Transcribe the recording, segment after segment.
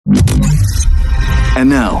And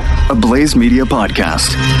now, a Blaze Media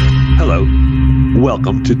podcast. Hello.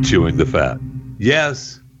 Welcome to Chewing the Fat.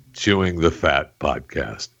 Yes, Chewing the Fat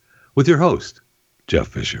podcast with your host, Jeff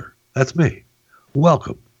Fisher. That's me.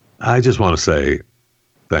 Welcome. I just want to say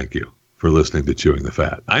thank you for listening to Chewing the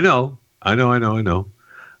Fat. I know.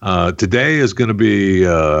 Today is going to be,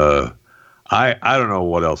 I don't know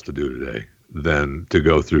what else to do today than to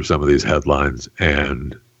go through some of these headlines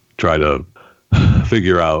and try to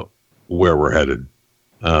figure out where we're headed.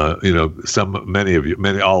 All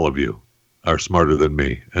of you are smarter than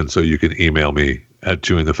me. And so you can email me at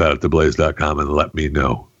chewingthefat@theblaze.com and let me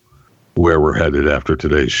know where we're headed after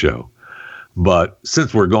today's show. But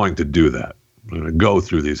since we're going to do that, we're going to go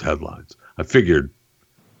through these headlines. I figured,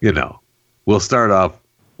 we'll start off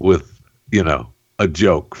with, a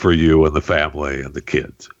joke for you and the family and the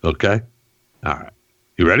kids. Okay? All right.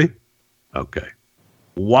 You ready? Okay.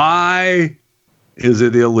 Why is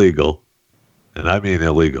it illegal? And I mean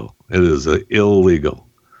illegal. It is illegal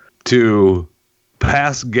to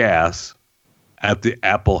pass gas at the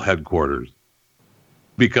Apple headquarters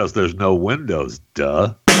because there's no windows,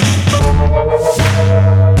 duh.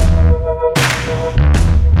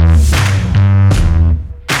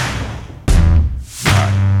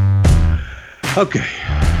 Okay.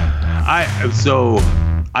 I am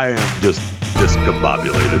just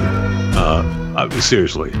discombobulated.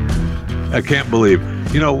 Seriously. I can't believe,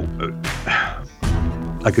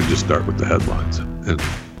 I could just start with the headlines and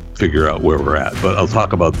figure out where we're at. But I'll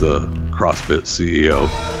talk about the CrossFit CEO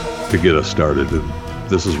to get us started. And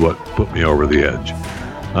this is what put me over the edge.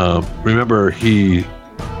 Remember, he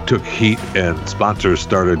took heat and sponsors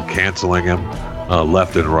started canceling him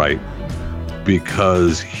left and right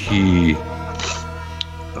because he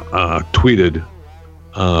tweeted,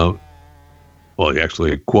 he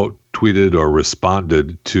actually, quote, tweeted or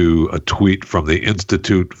responded to a tweet from the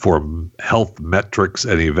Institute for Health Metrics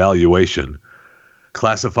and Evaluation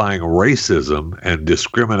classifying racism and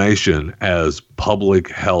discrimination as public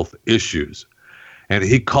health issues. And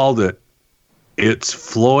he called it's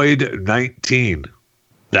Floyd-19.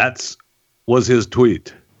 Was his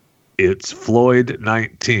tweet. It's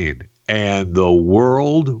Floyd-19. And the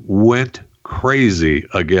world went crazy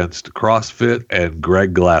against CrossFit and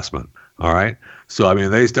Greg Glassman. All right. So,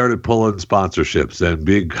 they started pulling sponsorships and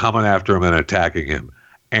coming after him and attacking him.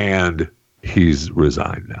 And he's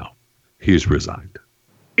resigned now. He's resigned.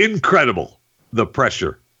 Incredible. The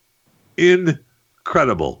pressure.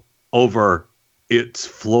 Incredible over it's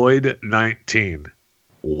Floyd-19.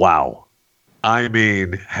 Wow.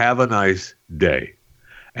 Have a nice day.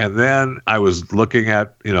 And then I was looking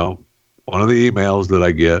at, one of the emails that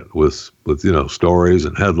I get with stories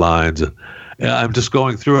and headlines, and I'm just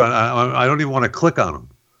going through it. I don't even want to click on them.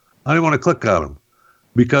 I don't want to click on them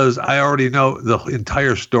because I already know the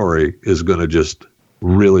entire story is going to just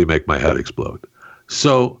really make my head explode.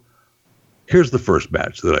 So here's the first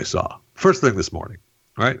batch that I saw. First thing this morning,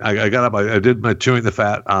 right? I got up. I did my Chewing the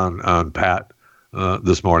Fat on Pat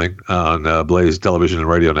this morning on Blaze Television and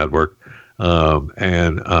Radio Network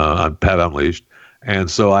and on Pat Unleashed.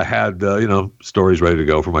 And so I had, stories ready to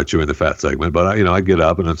go for my Chewing the Fat segment. But, I get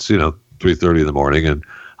up and it's, 3:30 in the morning, and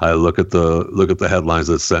I look at the headlines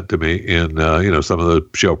that's sent to me in, some of the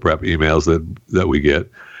show prep emails that we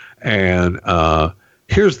get. And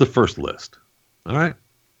here's the first list. All right.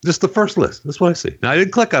 Just the first list. That's what I see. Now, I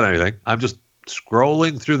didn't click on anything. I'm just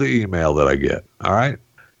scrolling through the email that I get. All right.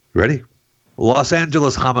 Ready? Los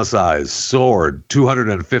Angeles homicides soared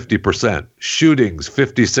 250%, shootings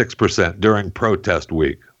 56% during protest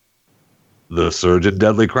week. The surge in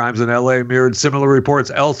deadly crimes in LA mirrored similar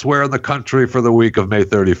reports elsewhere in the country for the week of May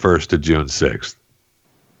 31st to June 6th.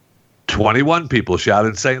 21 people shot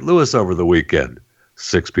in St. Louis over the weekend.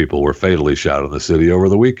 6 people were fatally shot in the city over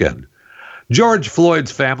the weekend. George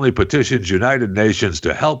Floyd's family petitions United Nations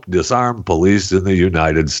to help disarm police in the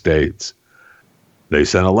United States. They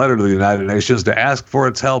sent a letter to the United Nations to ask for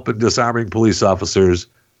its help in disarming police officers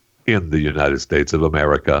in the United States of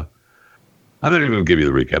America. I'm not even going to give you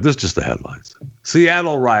the recap. This is just the headlines.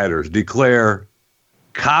 Seattle rioters declare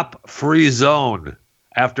cop-free zone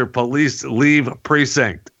after police leave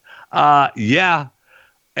precinct. Yeah,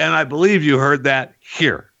 and I believe you heard that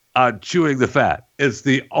here on Chewing the Fat. It's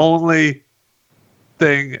the only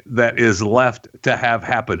thing that is left to have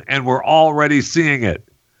happen, and we're already seeing it.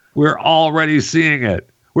 We're seeing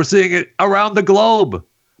it around the globe,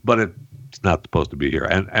 but it's not supposed to be here.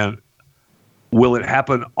 And will it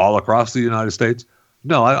happen all across the United States?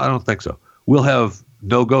 No, I don't think so. We'll have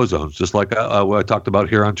no-go zones, just like what I talked about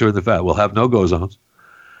here on Chewing the Fat. We'll have no-go zones,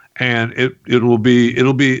 and they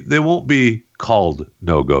won't be called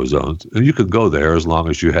no-go zones. And you can go there as long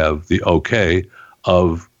as you have the okay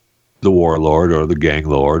of the warlord or the gang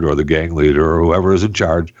lord or the gang leader or whoever is in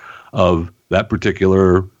charge of that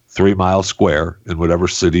particular 3-mile square in whatever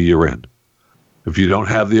city you're in. If you don't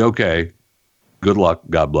have the okay, good luck,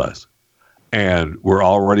 God bless. And we're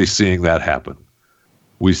already seeing that happen.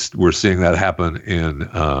 We're seeing that happen in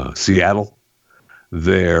Seattle.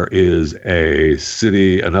 There is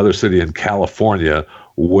another city in California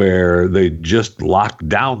where they just locked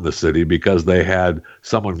down the city because they had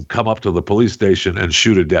someone come up to the police station and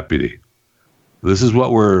shoot a deputy. This is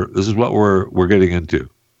what we're getting into.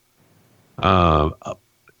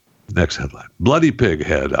 Next headline: Bloody pig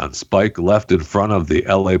head on spike left in front of the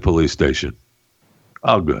LA police station.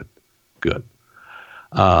 Oh, good.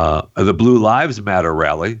 The Blue Lives Matter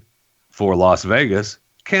rally for Las Vegas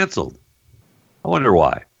canceled. I wonder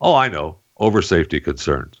why. Oh, I know. Over safety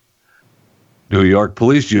concerns. New York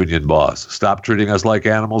Police Union boss, stop treating us like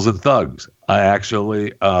animals and thugs.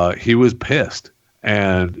 He was pissed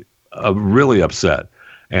and really upset.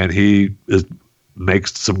 And he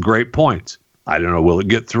makes some great points. I don't know, will it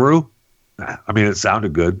get through? I mean, it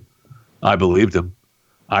sounded good. I believed him.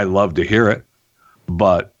 I love to hear it.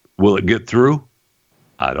 But will it get through?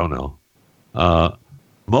 I don't know.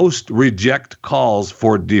 Most reject calls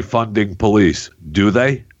for defunding police. Do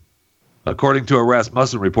they? According to a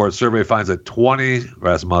Rasmussen report, survey finds that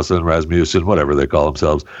Rasmussen, whatever they call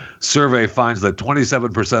themselves, survey finds that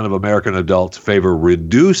 27% of American adults favor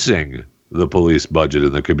reducing the police budget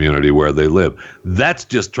in the community where they live. That's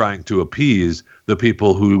just trying to appease the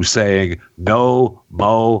people who saying no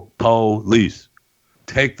mo police.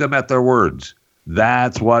 Take them at their words.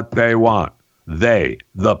 That's what they want. They,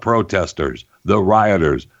 the protesters, the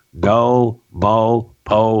rioters, no mo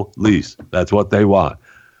police. That's what they want.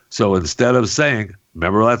 So instead of saying,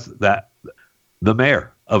 remember that the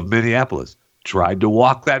mayor of Minneapolis tried to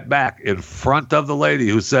walk that back in front of the lady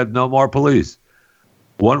who said no more police.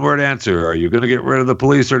 One word answer: are you going to get rid of the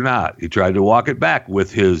police or not? He tried to walk it back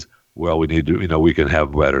with his, well, we need to, we can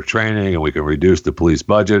have better training and we can reduce the police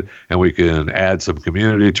budget and we can add some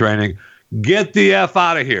community training. Get the F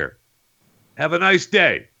out of here. Have a nice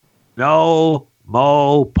day. No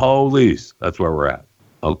mo police. That's where we're at.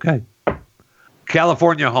 Okay.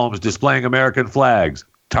 California homes displaying American flags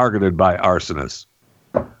targeted by arsonists.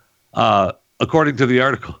 According to the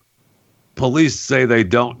article, police say they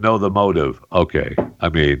don't know the motive. Okay. I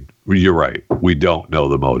mean, you're right. We don't know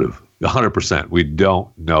the motive. 100%. We don't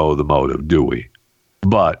know the motive, do we?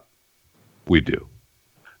 But we do.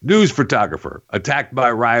 News photographer attacked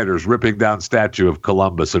by rioters ripping down statue of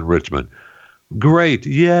Columbus in Richmond. Great.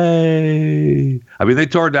 Yay. I mean, they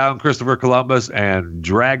tore down Christopher Columbus and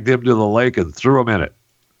dragged him to the lake and threw him in it.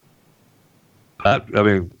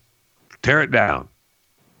 Tear it down.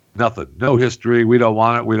 Nothing. No history. We don't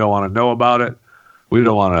want it. We don't want to know about it. We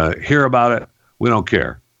don't want to hear about it. We don't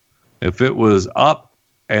care. If it was up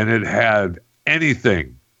and it had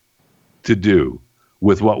anything to do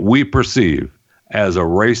with what we perceive as a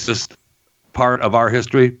racist part of our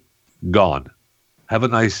history, gone. Have a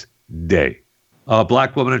nice day. A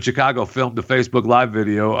black woman in Chicago filmed a Facebook Live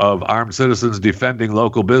video of armed citizens defending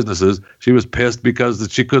local businesses. She was pissed because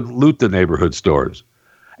she couldn't loot the neighborhood stores.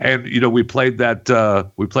 And, we played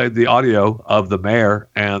the audio of the mayor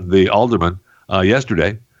and the alderman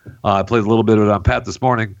yesterday. I played a little bit of it on Pat this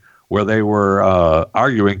morning where they were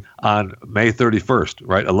arguing on May 31st,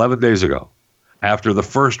 right, 11 days ago, after the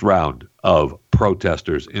first round of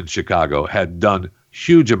protesters in Chicago had done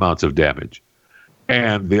huge amounts of damage.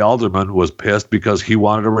 And the alderman was pissed because he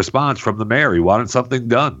wanted a response from the mayor. He wanted something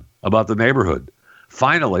done about the neighborhood.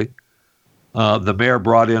 Finally, the mayor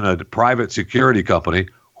brought in a private security company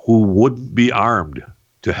who wouldn't be armed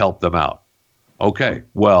to help them out. Okay,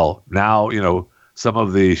 well, now, some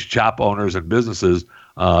of the shop owners and businesses,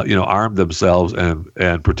 armed themselves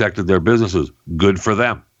and protected their businesses. Good for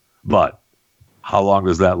them. But how long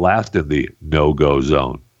does that last in the no-go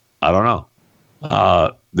zone? I don't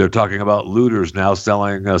know. They're talking about looters now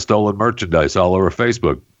selling stolen merchandise all over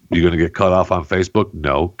Facebook. You're going to get cut off on Facebook?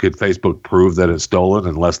 No. Can Facebook prove that it's stolen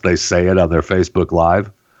unless they say it on their Facebook Live?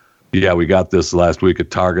 Yeah, we got this last week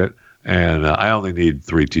at Target, and I only need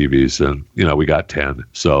 3 TVs, and, we got 10.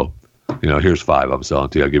 So, here's 5 I'm selling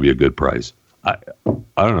to you. I'll give you a good price. I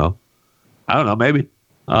don't know. Maybe.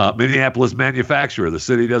 Minneapolis manufacturer. The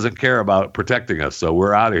city doesn't care about protecting us, so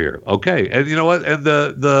we're out of here. Okay, and you know what? And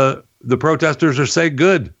the protesters are saying,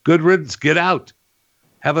 good riddance, get out.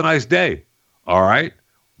 Have a nice day. All right,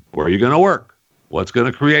 where are you going to work? What's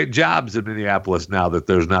going to create jobs in Minneapolis now that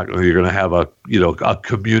you're going to have a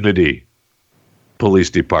community police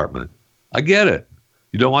department? I get it.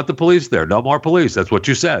 You don't want the police there. No more police. That's what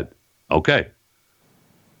you said. Okay.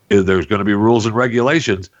 There's going to be rules and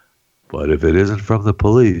regulations. But if it isn't from the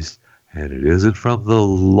police and it isn't from the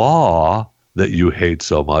law that you hate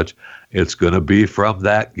so much, it's going to be from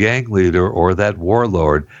that gang leader or that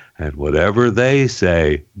warlord. And whatever they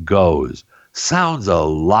say goes. Sounds a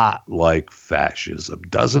lot like fascism,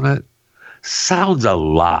 doesn't it? Sounds a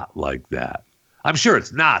lot like that. I'm sure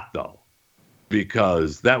it's not, though,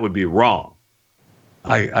 because that would be wrong.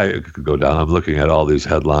 I could go down. I'm looking at all these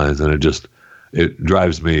headlines, and it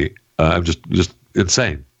drives me. I'm just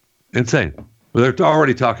insane. Insane. They're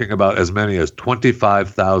already talking about as many as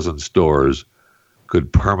 25,000 stores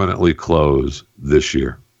could permanently close this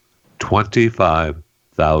year.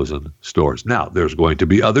 25,000 stores. Now, there's going to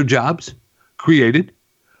be other jobs created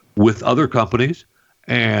with other companies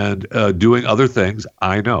and doing other things,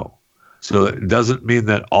 I know. So it doesn't mean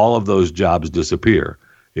that all of those jobs disappear.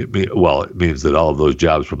 It means that all of those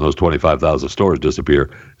jobs from those 25,000 stores disappear.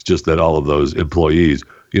 It's just that all of those employees,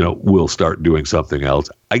 will start doing something else.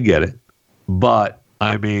 I get it. But,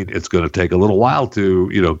 I mean, it's going to take a little while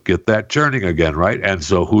to, get that churning again, right? And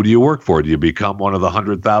so who do you work for? Do you become one of the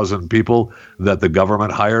 100,000 people that the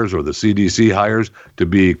government hires or the CDC hires to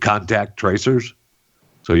be contact tracers?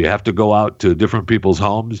 So you have to go out to different people's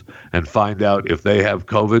homes and find out if they have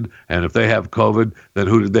COVID. And if they have COVID, then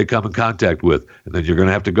who did they come in contact with? And then you're going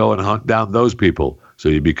to have to go and hunt down those people. So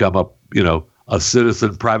you become a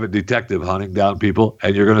citizen private detective hunting down people.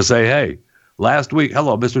 And you're going to say, hey, last week,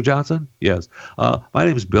 hello, Mr. Johnson? Yes. My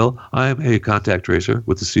name is Bill. I am a contact tracer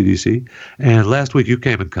with the CDC. And last week you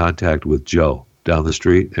came in contact with Joe down the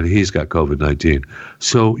street, and he's got COVID-19.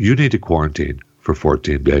 So you need to quarantine for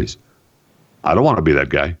 14 days. I don't want to be that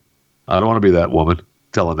guy. I don't want to be that woman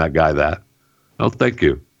telling that guy that. No, thank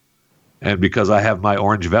you. And because I have my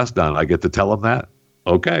orange vest on, I get to tell him that?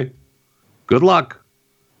 Okay. Good luck.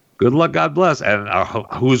 Good luck. God bless. And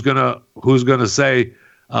who's gonna say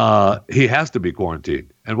he has to be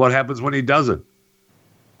quarantined? And what happens when he doesn't?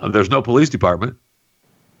 There's no police department.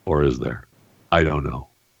 Or is there? I don't know.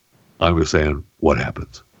 I'm just saying, what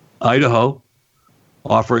happens? Idaho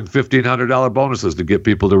offering $1,500 bonuses to get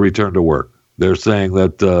people to return to work. They're saying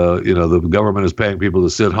that the government is paying people to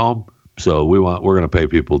sit home, so we're going to pay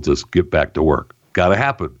people to get back to work. Got to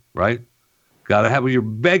happen, right? Got to happen. You're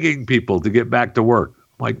begging people to get back to work.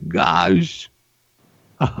 My gosh,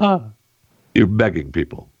 you're begging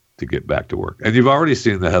people to get back to work, and you've already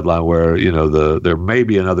seen the headline where there may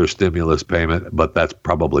be another stimulus payment, but that's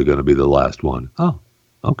probably going to be the last one. Oh,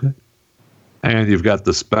 okay. And you've got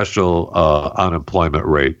the special unemployment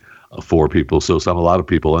rate for people. So a lot of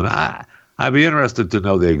people, and I'd be interested to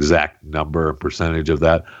know the exact number and percentage of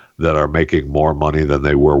that are making more money than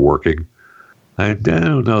they were working. I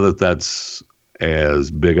don't know that that's as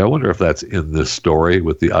big. I wonder if that's in this story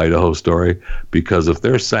with the Idaho story, because if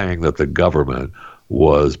they're saying that the government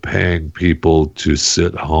was paying people to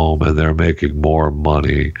sit home and they're making more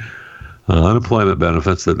money, unemployment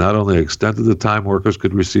benefits that not only extended the time workers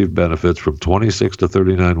could receive benefits from 26 to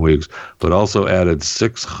 39 weeks, but also added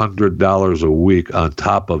 $600 a week on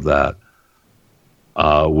top of that,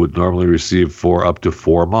 would normally receive for up to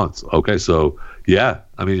 4 months. Okay, so yeah,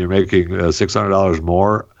 I mean, you're making $600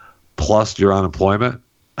 more plus your unemployment.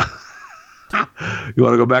 You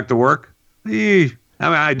want to go back to work? I mean,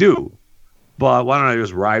 I do, but why don't I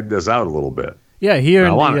just ride this out a little bit? Yeah, here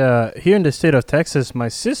in the state of Texas, my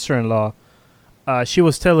sister-in-law, she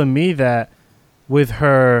was telling me that with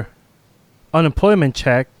her unemployment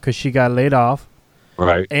check, because she got laid off,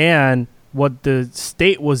 right, and what the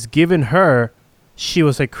state was giving her, she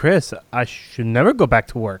was like, Chris, I should never go back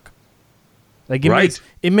to work. Like,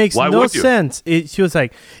 it makes no sense. She was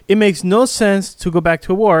like, it makes no sense to go back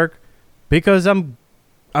to work because I'm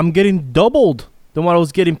getting doubled than what I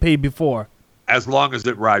was getting paid before. As long as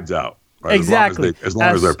it rides out. Right? Exactly. As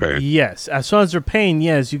long as they're paying. Yes. As long as they're paying,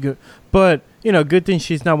 yes, you go. But, good thing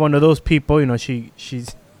she's not one of those people.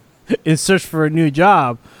 She's in search for a new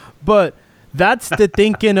job. But that's the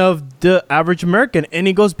thinking of the average American. And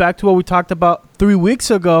it goes back to what we talked about 3 weeks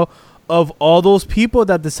ago of all those people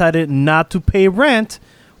that decided not to pay rent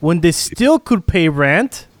when they still could pay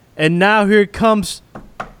rent. And now here comes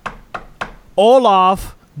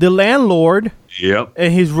Olaf, the landlord,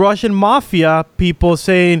 and his Russian mafia people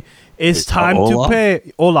saying it's time to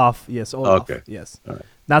pay. Olaf, yes, Olaf. Okay. Yes. All right.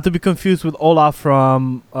 Not to be confused with Olaf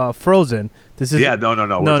from Frozen. This is no.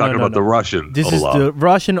 We're talking about the Russian. This Olaf. is the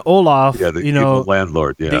Russian Olaf. Yeah, the evil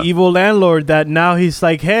landlord. Yeah, the evil landlord. That now he's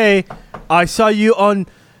like, hey, I saw you on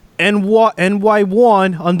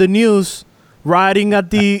NY1 on the news, riding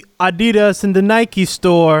at the Adidas and the Nike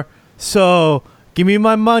store. So give me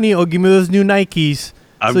my money or give me those new Nikes.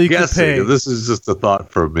 I'm so you guessing. This is just a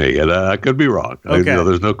thought from me, and I could be wrong. Okay.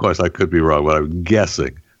 There's no question I could be wrong, but I'm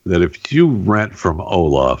guessing that if you rent from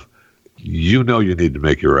Olaf, you need to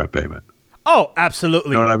make your rent payment. Oh,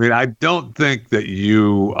 absolutely. You know what I mean? I don't think that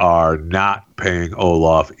you are not paying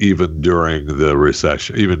Olaf even during the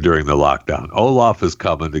recession, even during the lockdown. Olaf is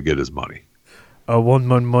coming to get his money. I want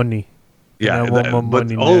my money. Yeah, I want my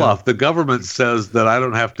money now. Olaf, the government says that I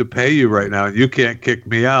don't have to pay you right now, and you can't kick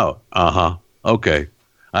me out. Okay.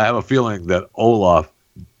 I have a feeling that Olaf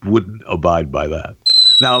wouldn't abide by that.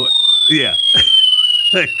 Now, yeah.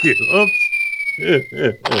 Thank you. Oops.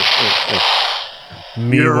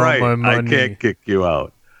 You're right. I can't kick you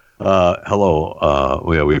out. Hello.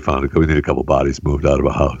 We found it. We need a couple bodies moved out of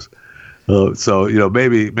a house. So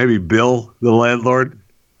maybe Bill, the landlord,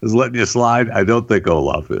 is letting you slide. I don't think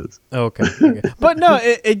Olaf is. Okay. But no,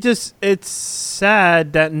 it's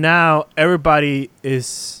sad that now everybody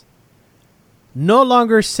is no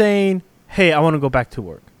longer saying, "Hey, I want to go back to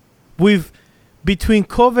work." Between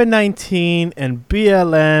COVID-19 and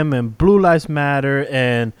BLM and Blue Lives Matter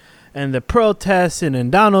and the protesting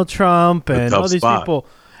and Donald Trump and all these people,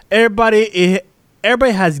 everybody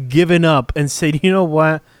has given up and said, "You know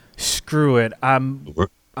what? Screw it. I'm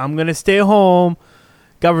gonna stay home."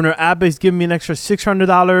 Governor Abbott is giving me an extra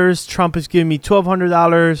 $600. Trump is giving me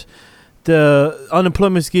 $1,200. The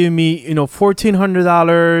unemployment is giving me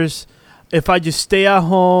 $1,400. If I just stay at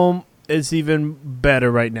home, it's even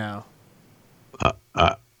better right now.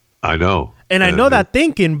 I know. And I know that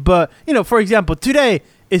thinking, but, for example, today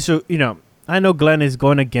is, I know Glenn is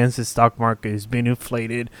going against the stock market. It's being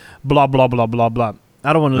inflated, blah, blah, blah, blah, blah.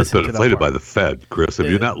 I don't want to listen to that. It's been inflated by the Fed, Chris. Have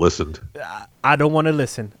you not listened? I don't want to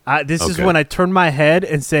listen. This is when I turn my head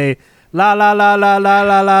and say, la, la, la, la, la,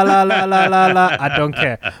 la, la, la, la, la, la, la. I don't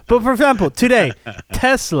care. But, for example, today,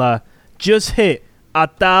 Tesla just hit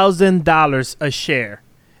 $1,000 a share.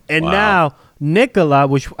 And now, Nikola,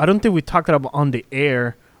 which I don't think we talked about on the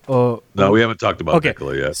air. No, we haven't talked about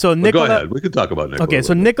Nikola yet. So Nikola, go ahead. We can talk about Nikola. Okay,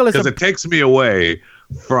 so Nikola, because it takes me away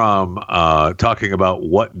from talking about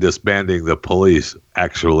what disbanding the police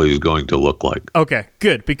actually is going to look like. Okay,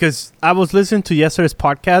 good, because I was listening to yesterday's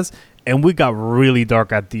podcast and we got really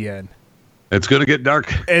dark at the end. It's going to get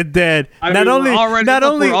dark. And then you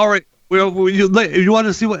want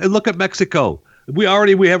to see look at Mexico. We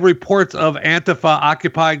have reports of Antifa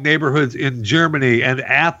occupying neighborhoods in Germany and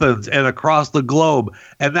Athens and across the globe.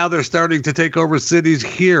 And now they're starting to take over cities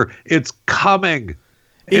here. It's coming.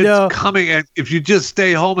 It's coming. And if you just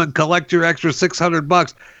stay home and collect your extra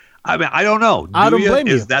 $600, I mean, I don't know. I don't blame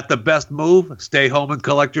you. Is that the best move? Stay home and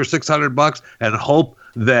collect your $600 and hope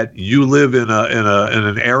that you live in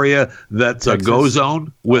an area that's Texas. A go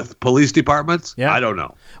zone with police departments? Yeah. I don't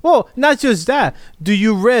know. Well, not just that. Do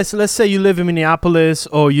you risk, let's say you live in Minneapolis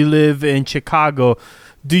or you live in Chicago,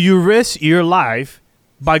 do you risk your life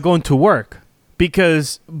by going to work?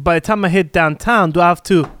 Because by the time I hit downtown, do I have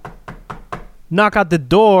to knock at the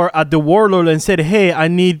door at the warlord and say, "Hey, I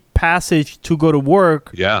need passage to go to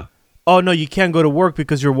work"? Yeah. Oh, no, you can't go to work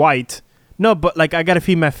because you're white. No, but I got to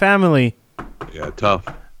feed my family. Yeah, tough.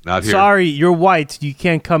 Not here. Sorry, you're white. You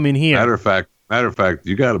can't come in here. Matter of fact,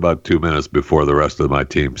 you got about 2 minutes before the rest of my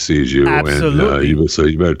team sees you. Absolutely. And, so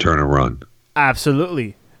you better turn and run.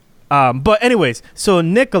 Absolutely. But anyways, so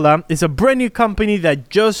Nikola is a brand new company that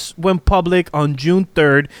just went public on June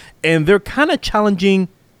 3rd, and they're kind of challenging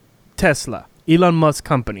Tesla, Elon Musk's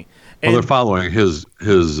company. Well, they're following his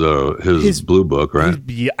blue book, right?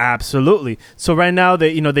 Yeah, absolutely. So right now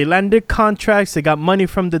they landed contracts. They got money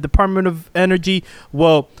from the Department of Energy.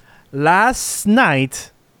 Well, last night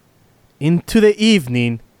into the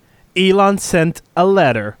evening, Elon sent a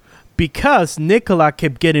letter because Nikola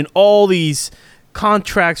kept getting all these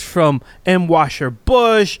contracts from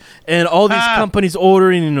Anheuser-Busch and all these companies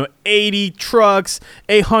ordering 80 trucks,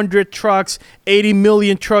 800 trucks, 80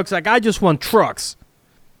 million trucks. I just want trucks.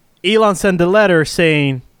 Elon sent a letter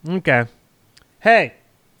saying, okay, hey,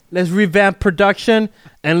 let's revamp production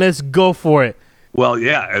and let's go for it. Well,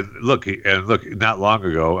 yeah, and look, not long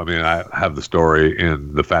ago, I mean, I have the story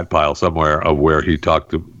in the fat pile somewhere of where he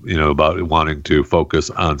talked to, about wanting to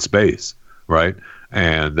focus on space, right?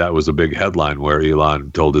 And that was a big headline where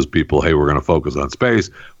Elon told his people, hey, we're going to focus on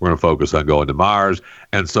space. We're going to focus on going to Mars.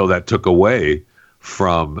 And so that took away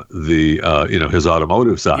from the, his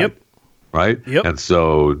automotive side. Yep. Right? Yep. And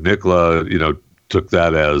so Nikola, took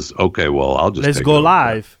that as, okay, well, let's go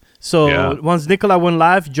live. So once Nikola went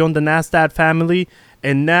live, joined the NASDAQ family,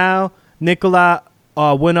 and now Nikola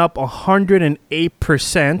went up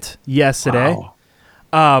 108% yesterday.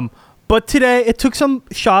 Wow. But today it took some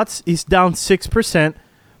shots. It's down 6%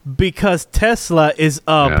 because Tesla is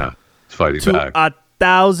up it's fighting back.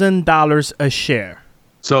 $1,000 a share.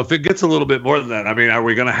 So if it gets a little bit more than that, I mean, are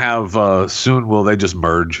we going to have soon? Will they just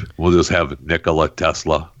merge? We'll just have Nikola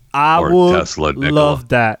Tesla. I or would Tesla Nikola. love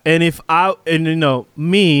that. And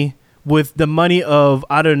me with the money of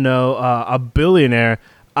a billionaire,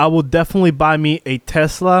 I will definitely buy me a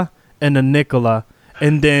Tesla and a Nikola.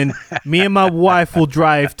 And then me and my wife will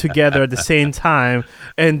drive together at the same time.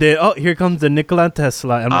 And then, here comes the Nikola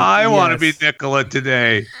Tesla. And I want to be Nikola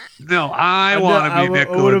today. No, I want to be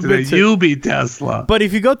Nikola today. You be Tesla. But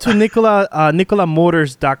if you go to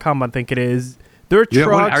NikolaMotors.com, I think it is, their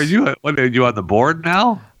trucks. Are you on the board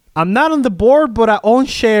now? I'm not on the board, but I own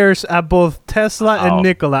shares at both Tesla and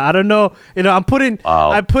Nikola. I don't know. I'm putting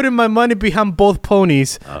my money behind both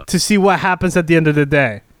ponies to see what happens at the end of the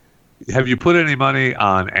day. Have you put any money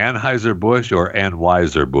on Anheuser-Busch or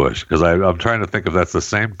Anheuser-Busch? Because I'm trying to think if that's the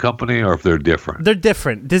same company or if they're different. They're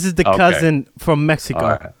different. This is the cousin from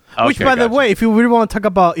Mexico. Right. Which, by the way, if you really want to talk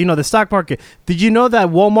about the stock market, did you know that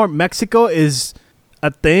Walmart Mexico is a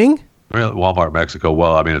thing? Really? Walmart Mexico?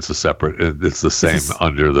 Well, I mean, it's the same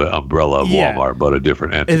under the umbrella of Walmart, but a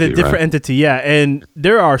different entity. It's a different entity, yeah. And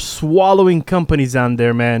there are swallowing companies on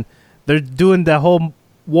there, man. They're doing the whole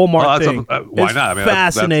Walmart thing. Why not? I mean,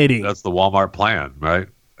 fascinating. That's the Walmart plan, right?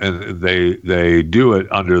 And they do it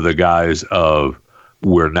under the guise of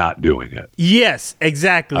we're not doing it. Yes,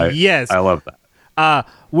 exactly. Yes, I love that.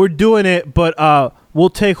 We're doing it, but we'll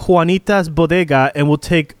take Juanita's Bodega and we'll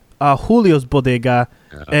take Julio's Bodega,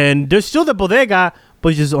 and there's still the Bodega, but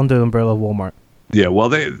it's just under the umbrella of Walmart. Yeah, well,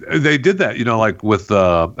 they did that, like with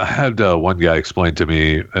I had one guy explain to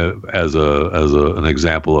me as an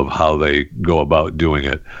example of how they go about doing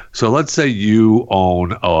it. So let's say you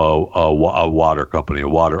own a water company,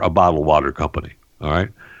 a bottled water company, all right,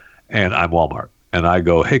 and I'm Walmart, and I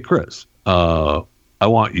go, hey Chris, I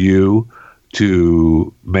want you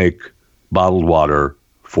to make bottled water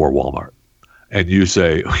for Walmart, and you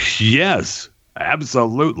say yes.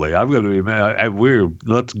 Absolutely. I'm going to be mad.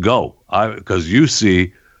 Let's go. Because you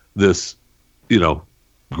see this,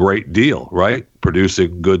 great deal, right?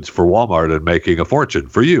 Producing goods for Walmart and making a fortune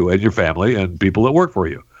for you and your family and people that work for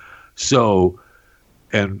you. So,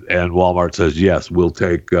 and Walmart says, yes, we'll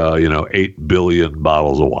take, 8 billion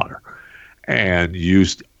bottles of water. And you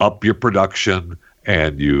up your production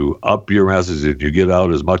and you up your message and you get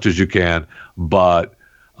out as much as you can. But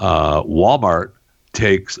Walmart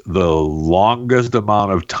takes the longest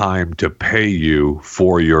amount of time to pay you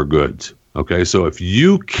for your goods. Okay, so if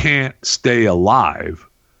you can't stay alive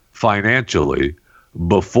financially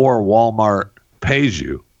before Walmart pays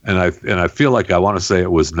you, and I feel like I want to say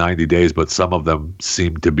it was 90 days, but some of them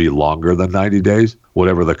seem to be longer than 90 days,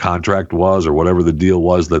 whatever the contract was or whatever the deal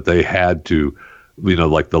was that they had to,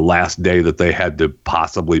 like the last day that they had to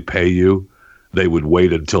possibly pay you, they would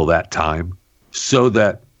wait until that time so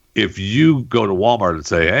that if you go to Walmart and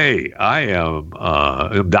say, "Hey, I'm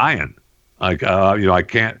dying. I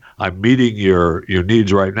can't. I'm meeting your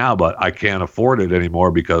needs right now, but I can't afford it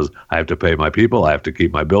anymore because I have to pay my people. I have to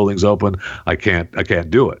keep my buildings open. I can't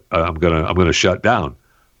do it. I'm gonna shut down."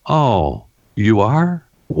 Oh, you are?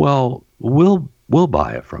 Well, we'll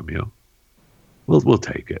buy it from you. We'll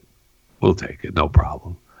take it. We'll take it. No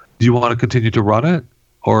problem. Do you want to continue to run it,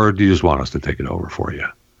 or do you just want us to take it over for you?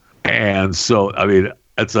 And so, I mean.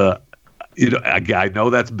 It's I know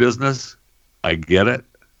that's business. I get it.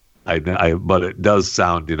 But it does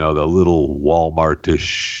sound, the little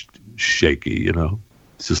Walmart-ish shaky,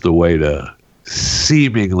 It's just a way to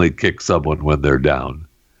seemingly kick someone when they're down.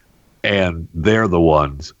 And they're the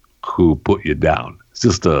ones who put you down. It's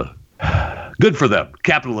just good for them.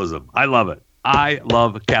 Capitalism. I love it. I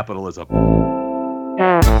love capitalism.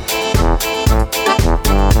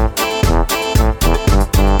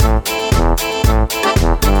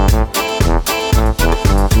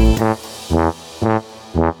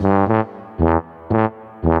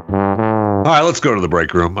 All right, let's go to the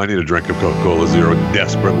break room. I need a drink of Coca-Cola Zero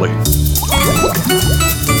desperately.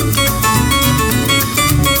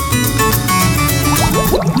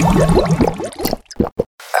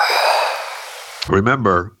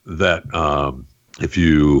 Remember that if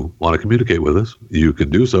you want to communicate with us, you can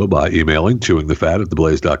do so by emailing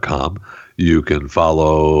chewingthefat@theblaze.com. You can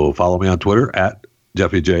follow me on Twitter at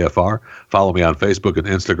JeffyJFR. Follow me on Facebook and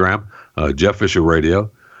Instagram, Jeff Fisher Radio.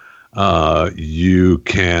 You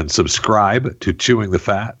can subscribe to Chewing the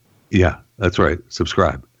Fat. Yeah, that's right.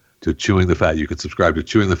 Subscribe to Chewing the Fat. You can subscribe to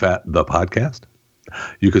Chewing the Fat, the podcast.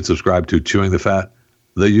 You could subscribe to Chewing the Fat,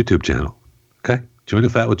 the YouTube channel. Okay? Chewing the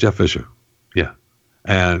Fat with Jeff Fisher. Yeah.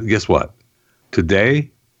 And guess what? Today,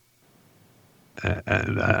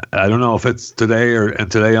 and I don't know if it's today and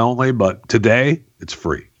today only, but today it's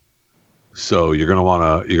free. So you're gonna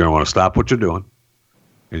wanna stop what you're doing,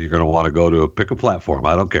 and you're gonna want to go to pick a platform.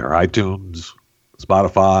 I don't care, iTunes,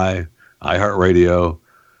 Spotify, iHeartRadio,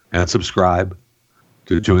 and subscribe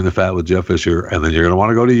to Chewing the Fat with Jeff Fisher. And then you're gonna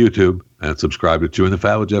want to go to YouTube and subscribe to Chewing the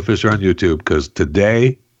Fat with Jeff Fisher on YouTube, because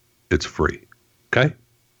today it's free. Okay?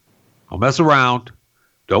 Don't mess around.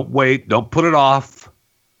 Don't wait. Don't put it off.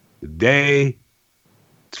 Today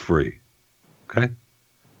it's free. Okay?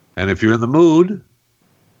 And if you're in the mood,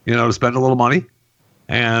 to spend a little money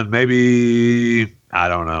and maybe, I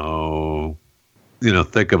don't know,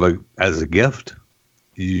 think of it as a gift,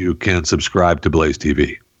 you can subscribe to Blaze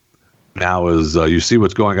TV. Now, as you see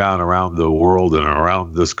what's going on around the world and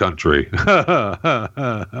around this country,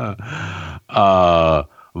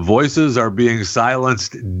 voices are being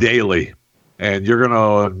silenced daily, and you're going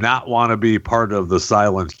to not want to be part of the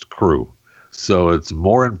silenced crew. So it's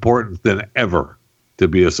more important than ever to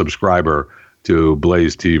be a subscriber to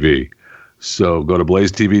Blaze TV. So go to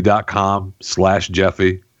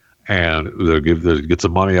blazetv.com/Jeffy, and they'll get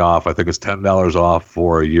some money off. I think it's $10 off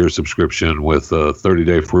for a year subscription with a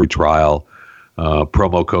 30-day free trial.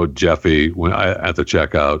 Promo code Jeffy at the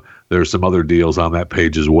checkout. There's some other deals on that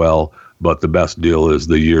page as well, but the best deal is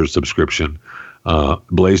the year subscription.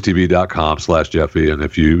 blazetv.com/Jeffy, and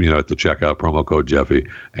if you at the checkout, promo code Jeffy,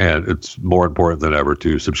 and it's more important than ever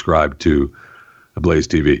to subscribe to Blaze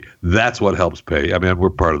TV. That's what helps pay. I mean, we're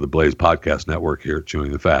part of the Blaze Podcast Network here at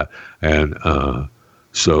Chewing the Fat, and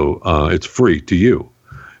so it's free to you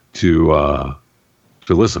to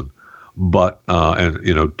listen, but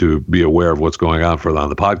and to be aware of what's going on on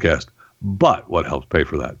the podcast. But what helps pay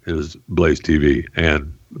for that is Blaze TV,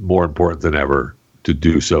 and more important than ever to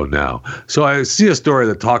do so now. So I see a story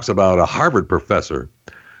that talks about a Harvard professor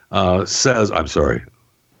a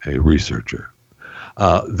researcher.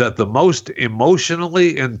 That the most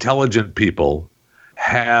emotionally intelligent people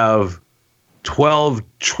have 12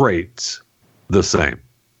 traits the same.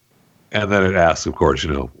 And then it asks, of course,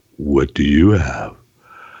 what do you have?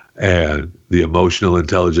 And the emotional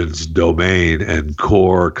intelligence domain and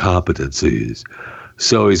core competencies.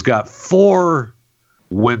 So he's got 4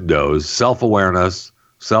 windows: self-awareness,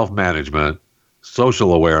 self-management,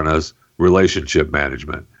 social awareness, relationship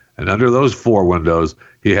management. And under those 4 windows,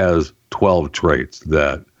 he has 12 traits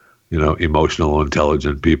that, emotional,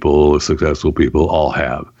 intelligent people, successful people all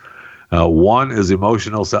have. One is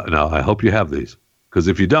emotional. Now, I hope you have these, because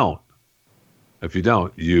if you don't,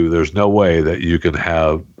 there's no way that you can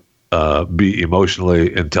be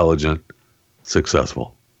emotionally intelligent,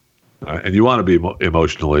 successful. All right? And you want to be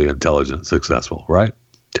emotionally intelligent, successful, right?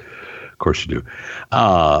 Of course you do.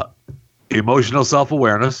 Emotional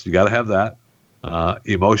self-awareness, you got to have that.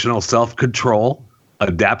 Emotional self-control,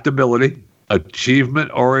 adaptability, achievement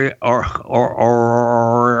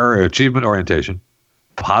orientation,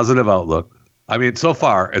 positive outlook. I mean, so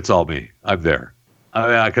far it's all me. I'm there.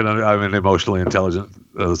 I'm an emotionally intelligent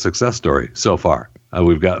success story so far.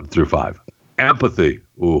 We've gotten through 5. Empathy.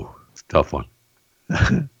 Ooh, it's a tough one.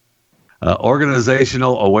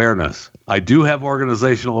 Organizational awareness. I do have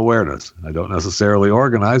organizational awareness. I don't necessarily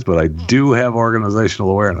organize, but I do have organizational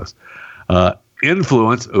awareness.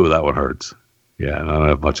 Influence. Ooh, that one hurts. Yeah, I don't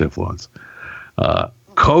have much influence.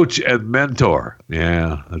 Coach and mentor.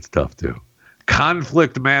 Yeah, that's tough too.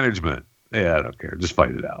 Conflict management. Yeah, I don't care. Just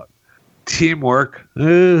fight it out. Teamwork.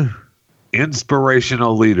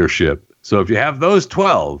 Inspirational leadership. So if you have those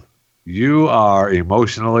 12, you are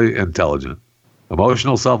emotionally intelligent.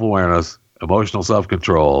 Emotional self-awareness, emotional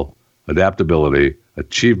self-control, adaptability,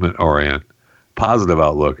 achievement orient, positive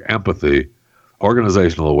outlook, empathy,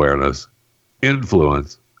 organizational awareness,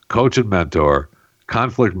 influence, coach and mentor,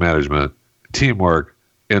 conflict management, teamwork,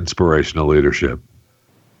 inspirational leadership.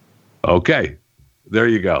 Okay, there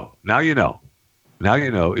you go. Now you know. Now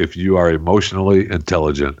you know if you are emotionally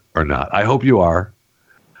intelligent or not. I hope you are.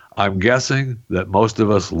 I'm guessing that most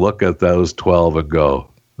of us look at those 12 and go,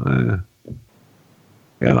 and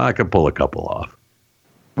I can pull a couple off.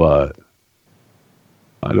 But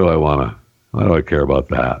why do I care about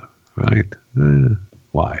that, right?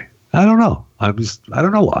 Why? I don't know. I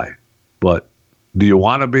don't know why. But do you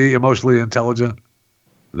want to be emotionally intelligent?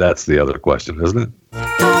 That's the other question, isn't it?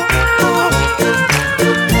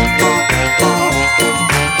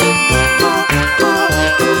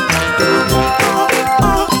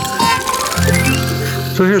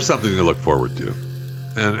 So here's something to look forward to.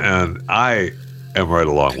 And I am right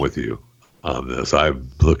along with you on this. I'm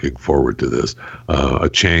looking forward to this. A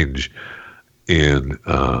change in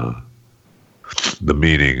the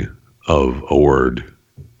meaning of a word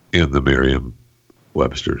in the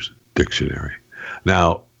Merriam-Webster's dictionary.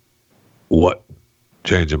 Now, what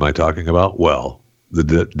change am I talking about? Well,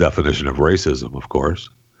 the definition of racism, of course.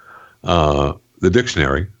 The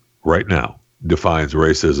dictionary right now defines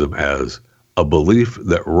racism as a belief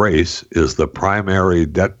that race is the primary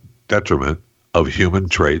detriment of human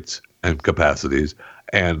traits and capacities,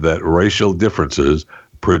 and that racial differences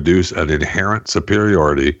produce an inherent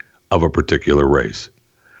superiority of a particular race.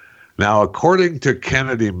 Now, according to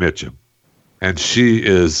Kennedy Mitchum, and she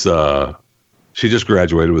just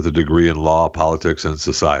graduated with a degree in law, politics, and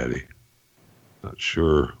society. Not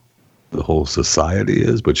sure the whole society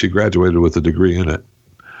is, but she graduated with a degree in it.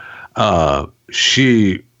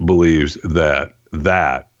 She believes that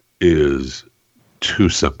that is too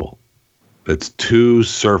simple. It's too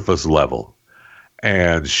surface level.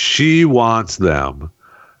 And she wants them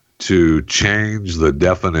to change the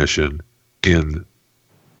definition in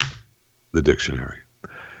the dictionary.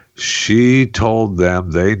 She told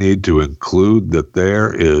them they need to include that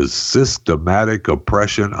there is systematic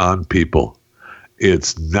oppression on people.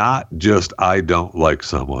 It's not just I don't like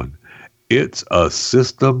someone. It's a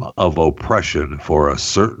system of oppression for a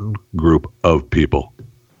certain group of people.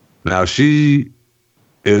 Now, she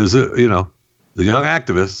is, the young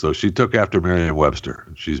activist, so she took after Merriam-Webster.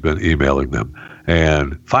 She's been emailing them.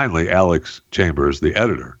 And finally, Alex Chambers, the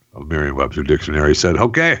editor of Merriam-Webster Dictionary, said,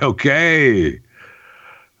 okay.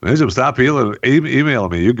 Mitchum, stop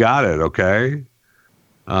emailing me. You got it, okay?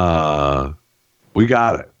 We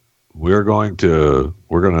got it. We're going to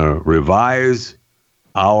revise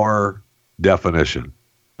our definition,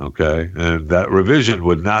 okay? And that revision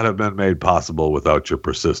would not have been made possible without your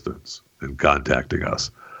persistence in contacting us.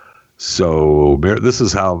 So this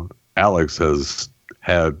is how Alex has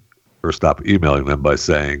had her stop emailing them, by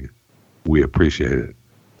saying, we appreciate it.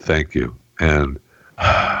 Thank you. And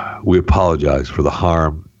we apologize for the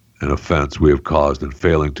harm and offense we have caused in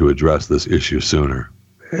failing to address this issue sooner.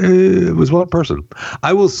 It was one person.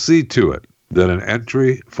 I will see to it that an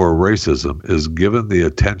entry for racism is given the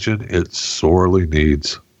attention it sorely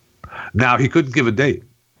needs. Now, he couldn't give a date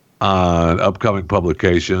on upcoming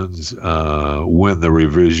publications when the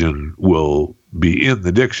revision will be in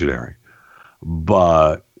the dictionary,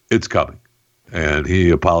 but it's coming. And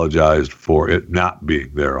he apologized for it not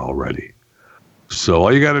being there already. So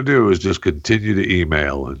all you got to do is just continue to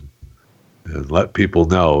email and let people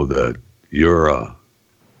know that you're a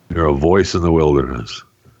voice in the wilderness,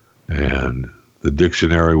 and the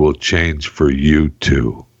dictionary will change for you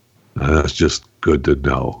too. And that's just good to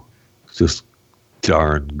know. It's just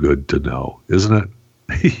darn good to know, isn't it?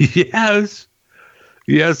 Yes,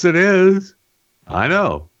 it is. I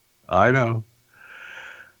know.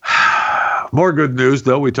 More good news,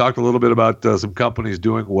 though. We talked a little bit about some companies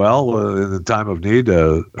doing well in the time of need.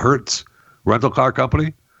 Hertz rental car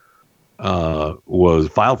company was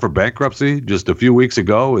filed for bankruptcy just a few weeks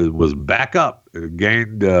ago. It was back up. It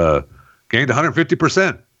gained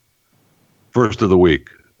 150% first of the week.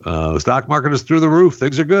 The stock market is through the roof.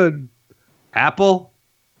 Things are good. Apple,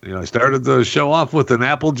 I started the show off with an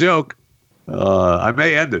Apple joke. I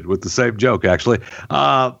may end it with the same joke, actually.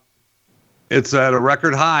 It's at a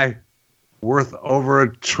record high, worth over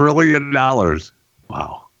 $1 trillion.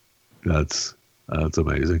 Wow. That's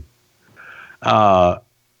amazing. Now,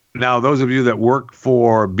 those of you that work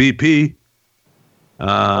for BP,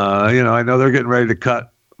 I know they're getting ready to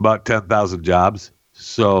cut about 10,000 jobs.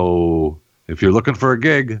 So if you're looking for a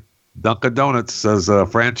gig, Dunkin' Donuts says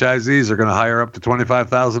franchisees are going to hire up to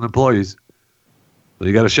 25,000 employees. So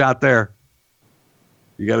you got a shot there.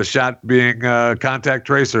 You got a shot being a contact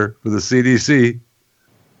tracer for the CDC.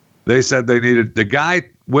 They said they needed, the guy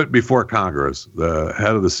went before Congress, the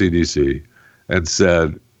head of the CDC, and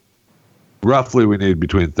said, roughly we need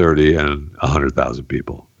between 30 and 100,000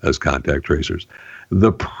 people as contact tracers.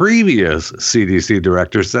 The previous CDC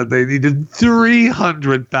director said they needed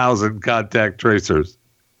 300,000 contact tracers.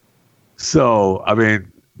 So,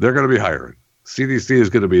 they're going to be hiring. CDC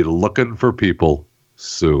is going to be looking for people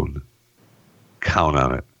soon. Count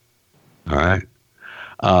on it. All right.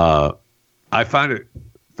 I find it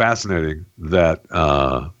fascinating that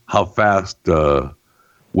how fast,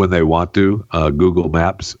 when they want to, Google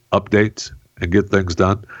Maps updates and get things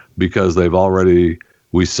done, because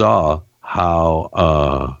we saw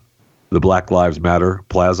how the Black Lives Matter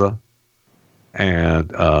Plaza and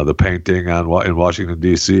the painting in Washington,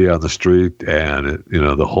 D.C. on the street, and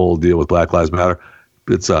the whole deal with Black Lives Matter,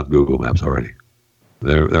 it's on Google Maps already.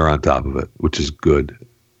 They're on top of it, which is good.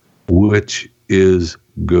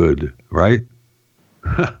 Right?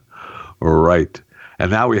 Right. And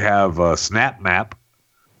now we have Snap Map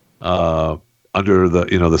under the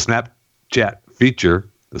Snapchat feature,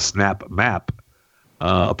 the Snap Map.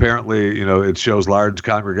 Apparently, it shows large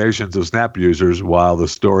congregations of Snap users while the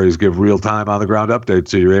stories give real-time on-the-ground updates,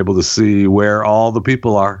 so you're able to see where all the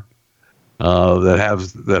people are that have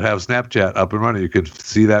Snapchat up and running. You can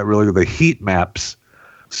see that really the heat maps.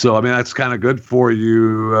 So, I mean, that's kind of good for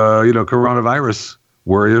you, coronavirus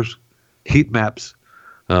warriors. Heat maps,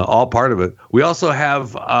 all part of it. We also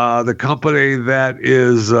have the company that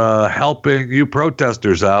is helping you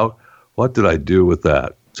protesters out. What did I do with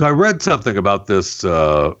that? So I read something about this,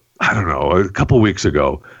 I don't know, a couple weeks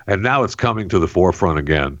ago, and now it's coming to the forefront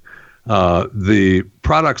again. The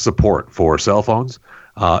product support for cell phones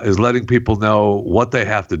is letting people know what they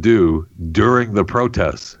have to do during the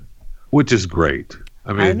protests, which is great.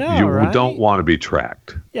 I mean, right? Don't want to be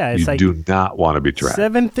tracked. Yeah, it's you do not want to be tracked.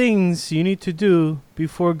 7 things you need to do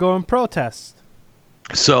before going protest.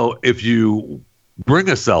 So if you bring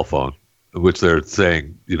a cell phone, which they're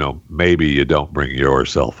saying, maybe you don't bring your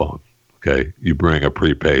cell phone, okay? You bring a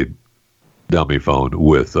prepaid dummy phone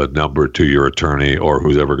with a number to your attorney or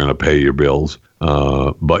who's ever going to pay your bills,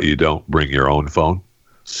 but you don't bring your own phone.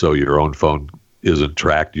 So your own phone isn't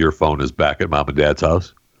tracked. Your phone is back at mom and dad's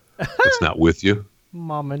house. It's not with you.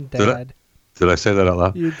 Mom and dad. Did I say that out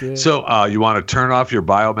loud? You did. So you want to turn off your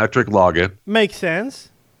biometric login. Makes sense.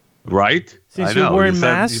 Right? Since you're wearing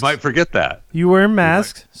masks. You might forget that. You wear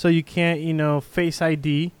masks, so you can't, Face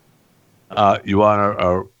ID. You want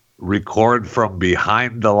to record from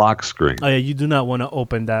behind the lock screen. Oh, yeah, you do not want to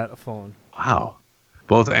open that phone. Wow.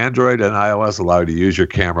 Both Android and iOS allow you to use your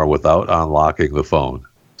camera without unlocking the phone.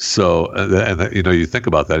 So, and you think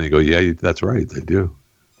about that and you go, yeah, that's right. They do.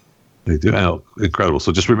 They do. Oh, incredible.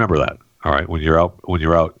 So just remember that. All right. When you're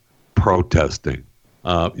out protesting,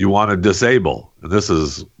 you want to disable. And this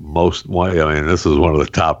is this is one of the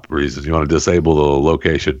top reasons you want to disable the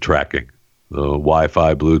location tracking, the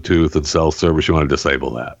Wi-Fi, Bluetooth, and cell service. You want to disable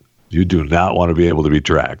that. You do not want to be able to be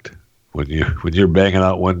tracked. When you're banging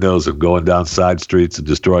out windows and going down side streets and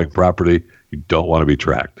destroying property, you don't want to be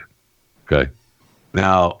tracked. Okay.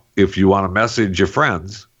 Now, if you want to message your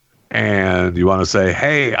friends and you want to say,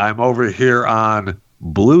 "Hey, I'm over here on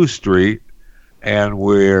Blue Street, and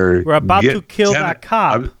we're about to kill that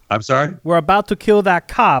cop." I'm sorry? We're about to kill that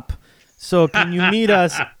cop. So can you meet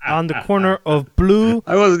us on the corner of Blue?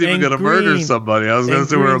 I wasn't even going to murder somebody. I was going to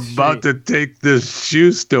say we're about to take this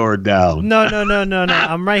shoe store down. No.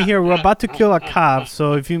 I'm right here. We're about to kill a cop.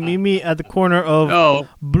 So if you meet me at the corner of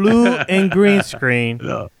Blue and Green Screen,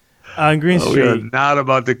 on Green Street. We are not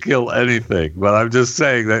about to kill anything. But I'm just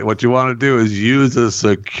saying that what you want to do is use a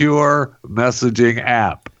secure messaging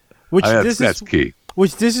app. That's key.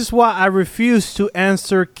 This is why I refuse to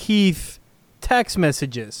answer Keith text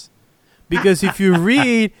messages. Because if you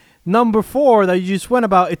read number 4 that you just went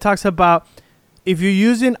about, it talks about if you're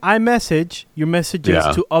using iMessage, your messages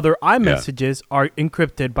to other iMessages are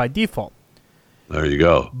encrypted by default. There you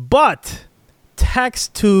go. But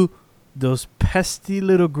text to those pesky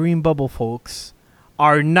little green bubble folks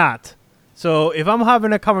are not. So if I'm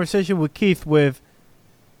having a conversation with Keith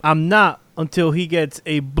I'm not until he gets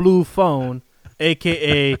a blue phone,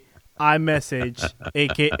 a.k.a. iMessage,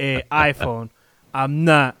 a.k.a. iPhone. I'm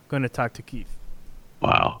not going to talk to Keith.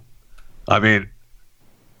 Wow. I mean,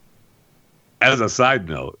 as a side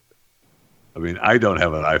note, I don't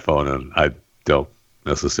have an iPhone and I don't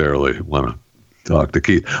necessarily want to talk to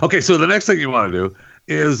Keith. Okay, so the next thing you want to do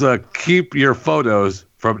is keep your photos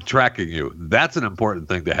from tracking you. That's an important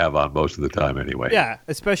thing to have on most of the time anyway. Yeah,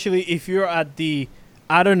 especially if you're at the,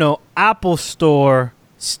 Apple store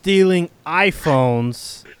stealing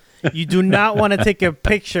iPhones. You do not want to take a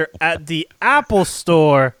picture at the Apple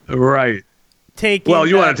store. Right. You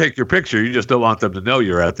want to take your picture. You just don't want them to know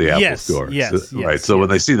you're at the Apple store. Yes. Right. So when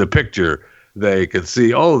they see the picture, they can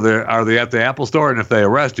see, are they at the Apple store? And if they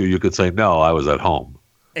arrest you, you could say, no, I was at home.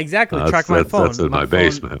 Exactly. Track my phone. That's in my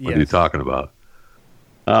basement. Yes. What are you talking about?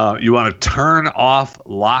 You want to turn off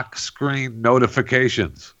lock screen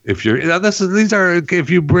notifications. If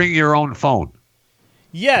you bring your own phone.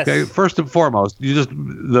 Yes. Okay. First and foremost,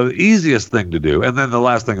 the easiest thing to do, and then the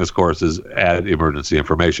last thing, of course, is add emergency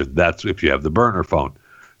information. That's if you have the burner phone.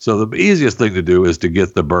 So the easiest thing to do is to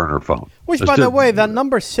get the burner phone. Which, by the way, that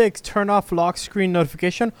number 6, turn off lock screen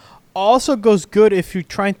notification, also goes good if you're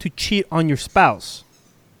trying to cheat on your spouse.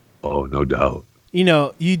 Oh, no doubt.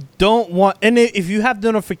 You don't want, and if you have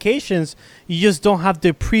the notifications, you just don't have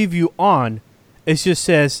the preview on. It just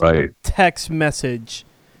says text message.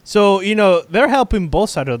 So, they're helping both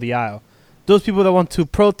sides of the aisle. Those people that want to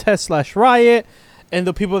protest / riot, and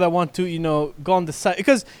the people that want to, go on the side.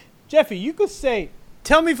 Because, Jeffy, you could say,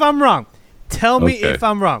 tell me if I'm wrong. Tell me if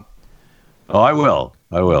I'm wrong. Oh, I will.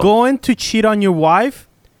 Going to cheat on your wife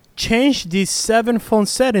change these 7 phone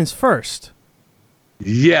settings first.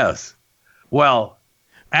 Yes. Well,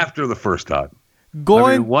 after the first time.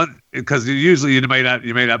 Because usually you may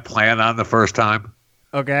not plan on the first time.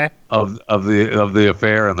 Okay. Of the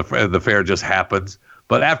affair, and the affair just happens.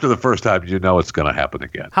 But after the first time, you know it's going to happen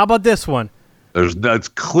again. How about this one? It's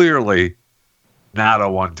clearly not a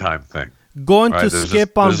one-time thing. Going to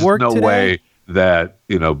skip on work today? There's no way that,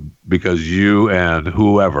 because you and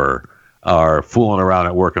whoever are fooling around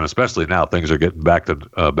at work, and especially now things are getting back to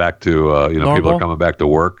Normal? people are coming back to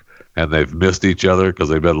work, and they've missed each other because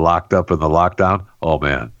they've been locked up in the lockdown. Oh,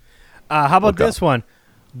 man. How about this one?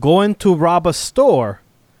 Going to rob a store.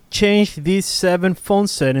 Change these 7 phone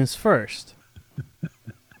settings first.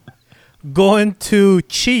 Going to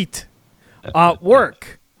cheat at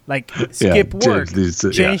work. Like skip work. Change these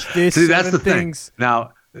See, 7 that's the things.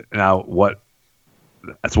 Thing. Now what?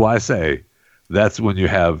 That's why I say that's when you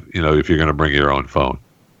have, if you're going to bring your own phone.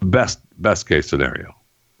 Best case scenario.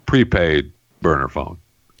 Prepaid burner phone.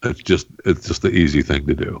 It's just the easy thing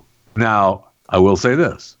to do. Now, I will say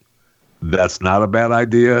this. That's not a bad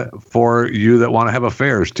idea for you that want to have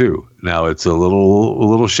affairs too. Now, it's a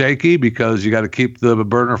little shaky because you got to keep the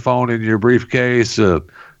burner phone in your briefcase. How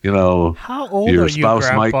old your are you, spouse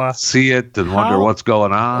Grandpa? might see it and wonder what's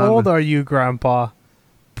going on. How old are you, Grandpa?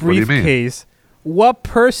 Briefcase. What do you mean? What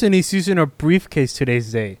person is using a briefcase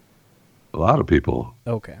today's day? A lot of people.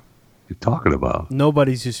 Okay. What are you talking about?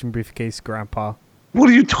 Nobody's using briefcase, Grandpa. What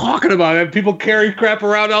are you talking about? People carry crap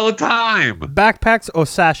around all the time. Backpacks or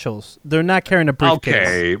satchels. They're not carrying a briefcase.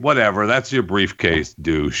 Okay, whatever. That's your briefcase,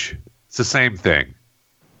 douche. It's the same thing.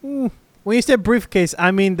 When you say briefcase,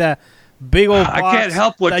 I mean the big old box I can't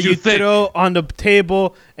help what that you think. throw on the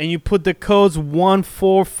table, and you put the codes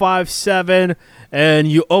 1457, and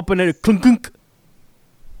you open it. Clunk, clunk.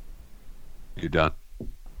 You done?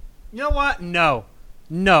 You know what? No,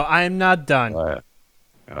 I am not done. Go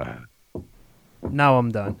ahead. Now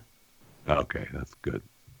I'm done. Okay, that's good.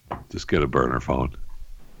 Just get a burner phone.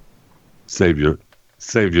 Save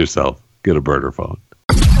yourself. Get a burner phone.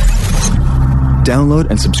 Download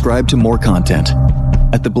and subscribe to more content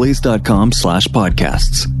at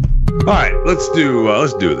theblaze.com/podcasts. All right, let's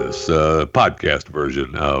do this podcast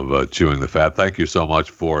version of Chewing the Fat. Thank you so much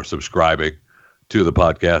for subscribing to the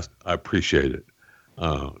podcast. I appreciate it.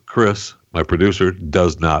 Chris, my producer,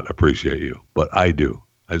 does not appreciate you, but I do.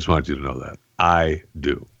 I just want you to know that. I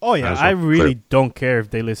do. Oh, yeah. I really don't care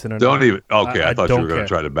if they listen or don't not. Even. Okay, I thought you were going to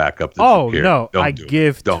try to back up. That oh, you care. no. Don't I do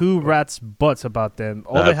give don't two do rats' butts about them.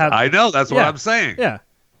 All they have. I know. That's what I'm saying. Yeah.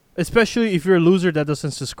 Especially if you're a loser that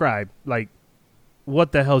doesn't subscribe. Like,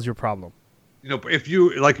 what the hell's your problem? If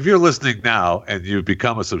you're listening now and you've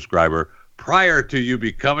become a subscriber, prior to you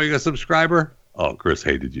becoming a subscriber, Chris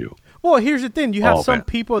hated you. Well, here's the thing. You have some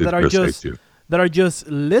people that are just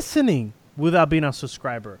listening without being a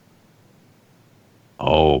subscriber.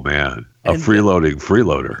 Oh, man. A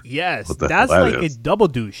freeloader. Yes. That's like a double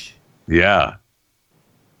douche. Yeah.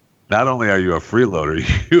 Not only are you a freeloader,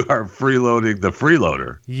 you are freeloading the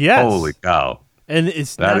freeloader. Yes. Holy cow. And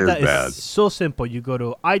it's bad. It's so simple. You go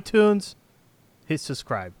to iTunes, hit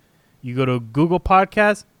subscribe. You go to Google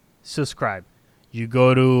Podcasts, subscribe. You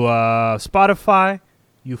go to Spotify,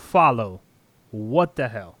 you follow. What the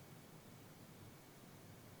hell?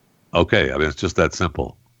 Okay. I mean, it's just that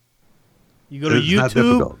simple. You go to it's YouTube, not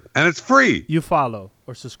difficult. And it's free. You follow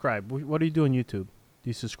or subscribe. What do you do on YouTube? Do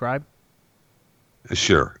you subscribe?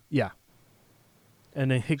 Sure. Yeah.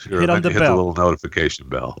 And then hit on the hit bell. the little notification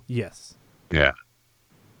bell. Yes. Yeah.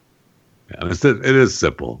 And it is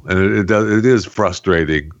simple, and it is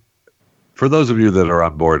frustrating. For those of you that are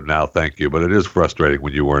on board now, thank you. But it is frustrating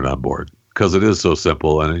when you weren't on board because it is so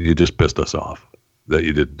simple, and you just pissed us off that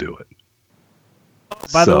you didn't do it.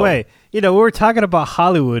 By the way, we were talking about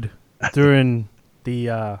Hollywood during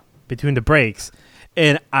the between the breaks,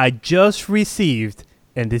 and I just received,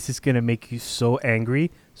 and this is gonna make you so angry,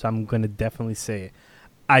 so I'm gonna definitely say it.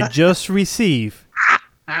 I just received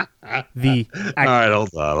the. All right,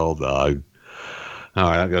 hold on. All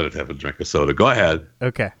right, I gotta have a drink of soda. Go ahead.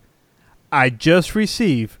 Okay, I just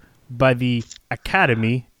received by the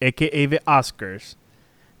Academy, aka the Oscars,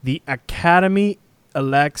 the Academy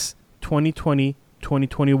elects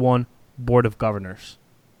 2020-2021 Board of Governors.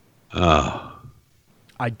 Oh.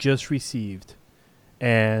 I just received,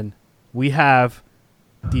 and we have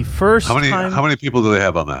the first time. How many people do they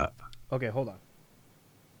have on that? Okay, hold on.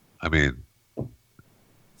 I mean,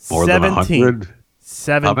 more than 100?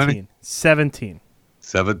 17. 17.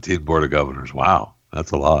 17 Board of Governors. Wow,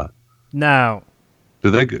 that's a lot. Now,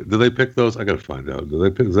 do they pick those? I got to find out.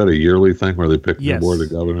 Is that a yearly thing where they pick the Board of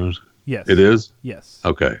Governors? Yes. It is? Yes.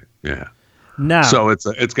 Okay. Yeah. Now, So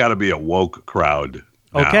it's got to be a woke crowd.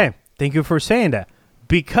 Now. Okay, thank you for saying that.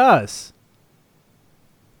 Because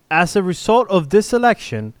as a result of this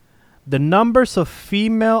election, the numbers of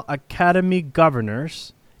female academy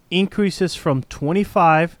governors increases from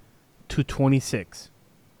 25 to 26.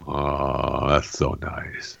 Oh, that's so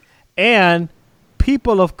nice. And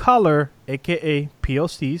people of color, aka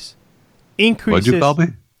POCs, increases. What'd you call me?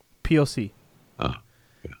 POC. Oh,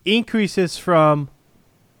 yeah. Increases from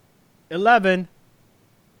 11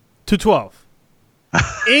 to 12.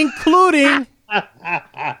 including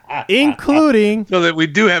So that we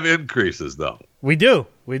do have increases, though. we do.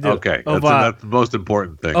 Okay, Of, that's the most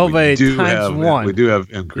important thing. of we a do times have, one. We do have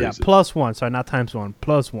Yeah, increases. plus one. Sorry, not times one.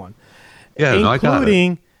 Plus one. Yeah, no, I got it.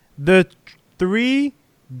 Including the 3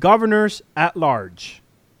 governors at large.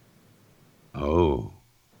 Oh,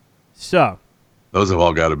 So those have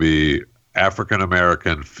all got to be African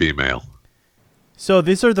American female.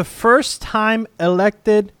 these are the first time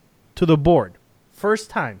elected to the board. First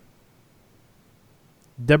time.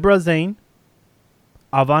 Deborah Zane,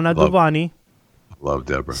 Ivana Duvani, Love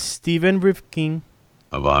Deborah. Stephen Rifkin,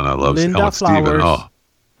 Ivana loves Linda Ellen Stephen. Flowers, Oh,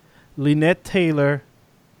 Lynette Taylor,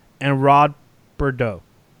 and Rod Bordeaux.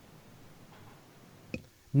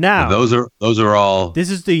 Now, and those are all this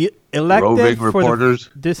is the elected roving for reporters.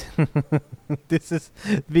 this is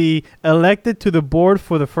the elected to the board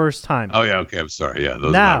for the first time. Oh yeah, okay. I'm sorry. Yeah,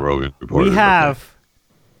 those Now, are not roving reporters. we have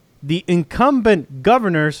the incumbent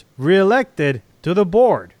governors reelected to the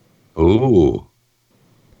board. Okay. Ooh,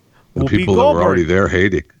 the Whoopi people that were already Goldberg. there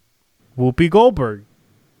hating. Whoopi Goldberg,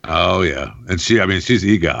 Oh yeah, and she's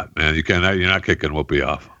EGOT, man. You're not kicking Whoopi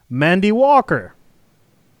off. Mandy Walker,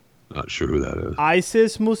 Not sure who that is.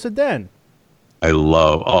 Isis Musaden, I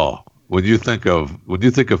love. Oh, when you think of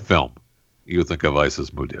film, you think of Isis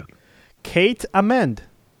Mudin. Kate Amend,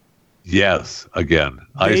 Yes, again,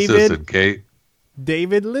 Isis David and Kate.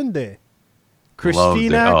 David Linde, Love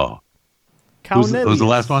Christina Oh, who's the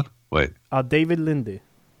last one? Wait, David Linde.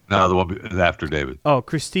 no, the one after David. Oh,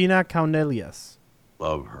 Christina Caunelius,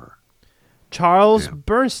 Love her. Charles Yeah.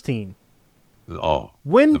 Bernstein, Oh,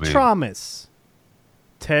 Win I mean, Thomas,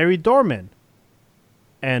 Terry Dorman,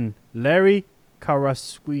 and Larry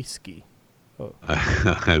Karaswiski.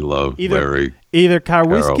 I love Either- Larry. Either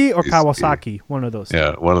Karaswiski or Karaswiski. Kawasaki, one of those.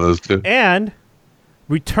 Yeah, one of those two. And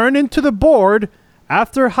returning to the board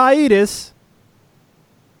after hiatus,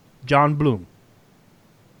 John Bloom.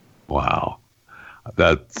 Wow,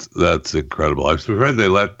 that's incredible. I'm surprised they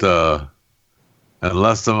let,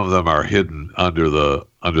 unless some of them are hidden under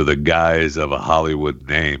the guise of a Hollywood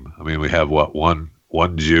name. I mean, we have one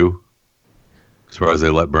Jew. As far as they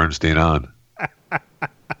let Bernstein on.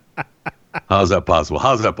 How's that possible?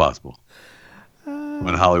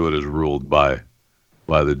 When Hollywood is ruled by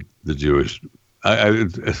the Jewish.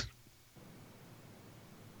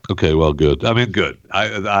 Okay, well, good. I mean, good.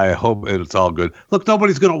 I hope it's all good. Look,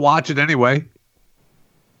 nobody's going to watch it anyway.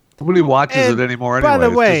 Nobody watches And it anymore by anyway.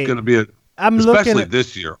 the way, it's just going to be especially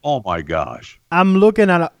this year. Oh my gosh. I'm looking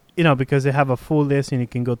at, because they have a full list and you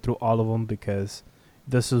can go through all of them because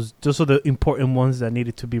those are the important ones that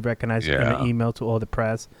needed to be recognized in Yeah. an email to all the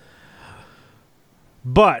press.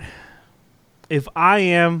 But if I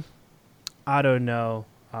am, I don't know,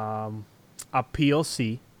 a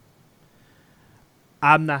POC,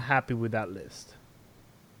 I'm not happy with that list.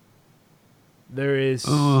 There is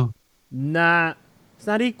it's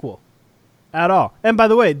not equal at all. And by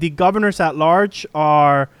the way, the governors at large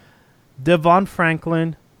are Devon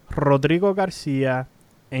Franklin, Rodrigo Garcia,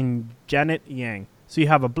 and Janet Yang. So you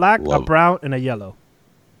have a black, a brown, and a yellow.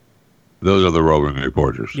 Those are the roving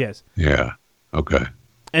reporters. Yes. Yeah. Okay.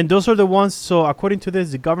 And those are the ones, so according to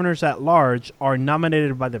this, the governors at large are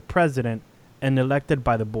nominated by the president and elected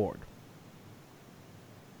by the board.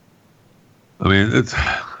 I mean,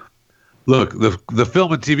 look, the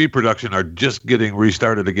film and TV production are just getting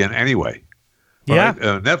restarted again anyway. Yeah. Right?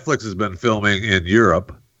 Netflix has been filming in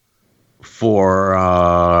Europe for,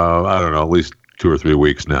 I don't know, at least 2 or 3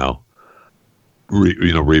 weeks now,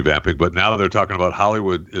 revamping. But now they're talking about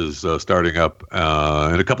Hollywood is starting up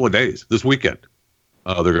in a couple of days, this weekend.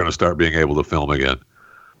 They're going to start being able to film again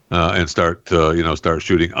and start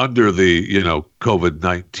shooting under the,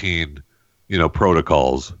 COVID-19,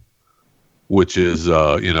 protocols, which is,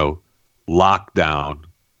 lockdown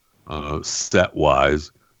set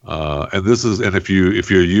wise. And if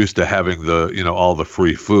you're used to having the, all the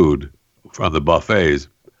free food from the buffets,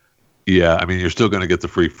 yeah, I mean, you're still going to get the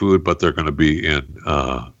free food, but they're going to be in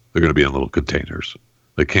little containers.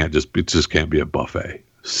 It just can't be a buffet.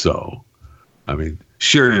 So, I mean,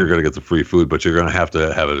 sure, you're going to get the free food, but you're going to have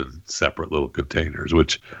it in separate little containers,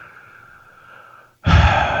 which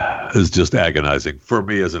is just agonizing for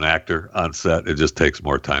me as an actor on set. It just takes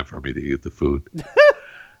more time for me to eat the food.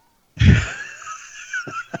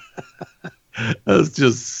 It's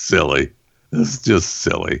just silly. It's just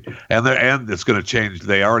silly. And it's going to change.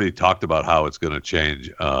 They already talked about how it's going to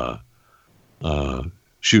change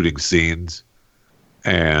shooting scenes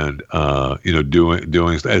and doing.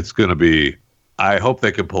 It's going to be. I hope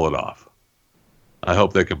they can pull it off.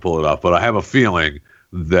 But I have a feeling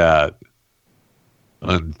that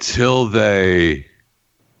until they,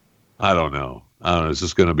 I don't know. It's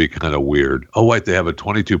just going to be kind of weird. Oh wait, they have a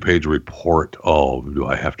 22-page report. Oh, do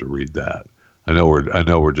I have to read that? I know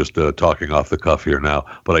we're just talking off the cuff here now,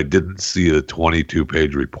 but I didn't see the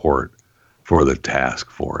 22-page report for the task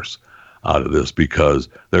force out of this because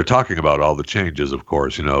they're talking about all the changes. Of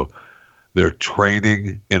course, they're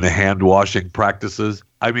training in the hand washing practices.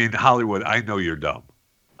 I mean, Hollywood, I know you're dumb.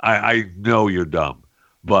 I know you're dumb,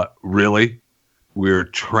 but really, we're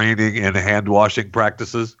training in hand washing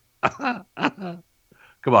practices. Come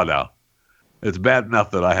on now. It's bad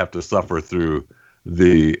enough that I have to suffer through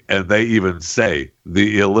and they even say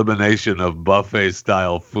the elimination of buffet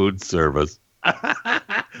style food service.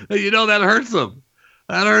 That hurts them.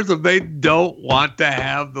 They don't want to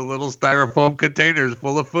have the little styrofoam containers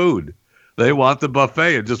full of food. They want the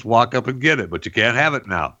buffet and just walk up and get it, but you can't have it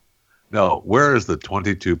now. No, where is the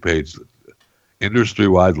 22-page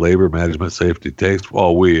industry-wide labor management safety text?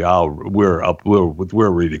 Well, we're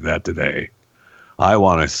reading that today. I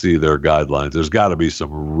want to see their guidelines. There's got to be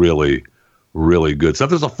some really, really good stuff.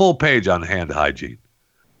 There's a full page on hand hygiene.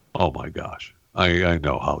 Oh my gosh. I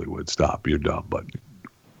know, Hollywood, stop. You're dumb, but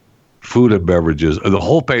food and beverages, the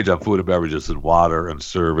whole page on food and beverages and water and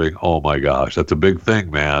serving. Oh my gosh, that's a big thing,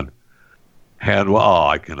 man.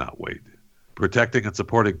 I cannot wait. Protecting and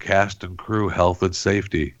supporting cast and crew health and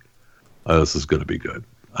safety. This is going to be good.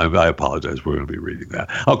 I apologize. We're going to be reading that.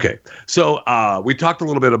 Okay. So we talked a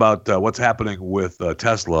little bit about what's happening with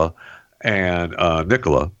Tesla and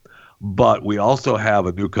Nikola, but we also have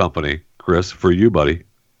a new company, Chris, for you, buddy.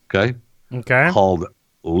 Okay. Called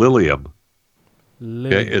Lilium.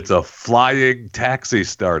 Okay? It's a flying taxi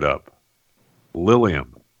startup.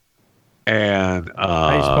 Lilium. And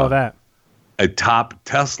how do you spell that? A top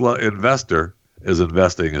Tesla investor is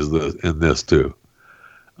investing in this too.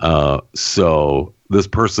 So this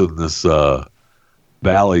person,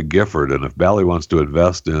 Bally Gifford, and if Bally wants to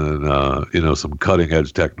invest in some cutting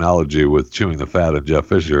edge technology with Chewing the Fat and Jeff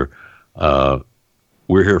Fisher,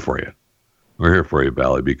 we're here for you. We're here for you,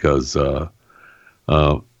 Bally, because the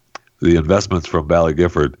investments from Bally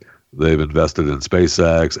Gifford, they've invested in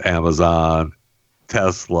SpaceX, Amazon,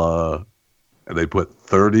 Tesla, and they put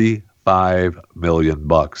 $35 million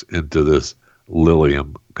into this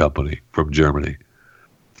Lilium company from Germany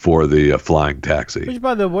for the flying taxi. Which,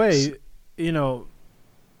 by the way,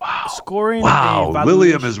 scoring. Wow,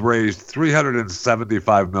 Lilium has raised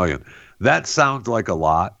 $375 million. That sounds like a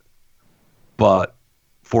lot, but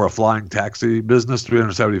for a flying taxi business,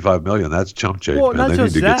 $375 million, that's chump change. Well, man. not They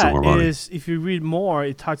just need to get some that. more money. If you read more,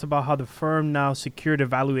 it talks about how the firm now secured a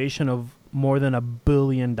valuation of more than $1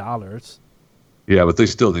 billion. Yeah, but they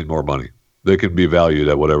still need more money. They can be valued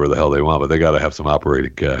at whatever the hell they want, but they got to have some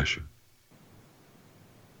operating cash.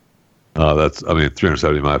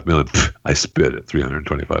 $375 million. I spit at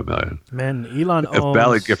 $325 million. Man, Elon If owns...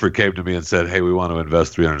 Bally Gifford came to me and said, "Hey, we want to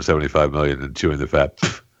invest $375 million in Chewing the Fat,"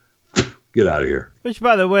 get out of here. Which,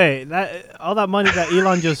 by the way, all that money that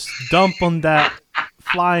Elon just dumped on that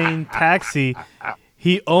flying taxi,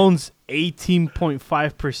 he owns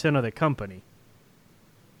 18.5% of the company.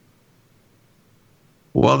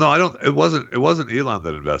 Well, no, I don't. It wasn't Elon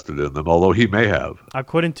that invested in them, although he may have.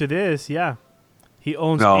 According to this, yeah, he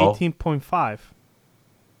owns 18.5.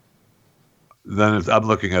 Then I'm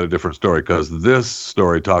looking at a different story because this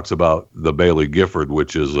story talks about the Bailey Gifford,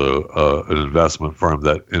 which is an investment firm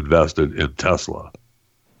that invested in Tesla,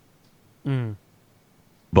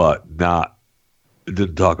 but it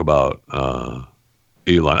didn't talk about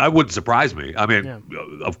Elon. It wouldn't surprise me. I mean,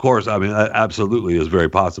 of course, that absolutely is very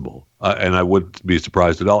possible, and I wouldn't be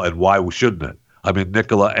surprised at all. And why shouldn't it? I mean,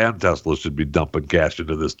 Nikola and Tesla should be dumping cash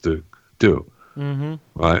into this too. Mm-hmm.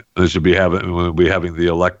 Right? They should be having the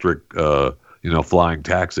electric. Flying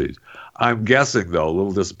taxis. I'm guessing, though, a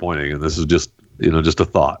little disappointing, and this is just a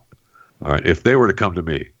thought. All right, if they were to come to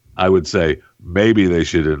me, I would say maybe they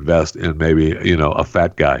should invest in a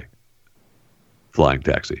fat guy flying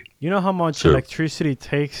taxi. You know how much electricity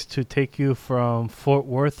takes to take you from Fort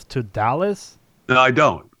Worth to Dallas? No, I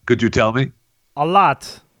don't. Could you tell me? A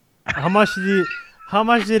lot. How much did Elon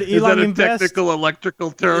invest? Is that a technical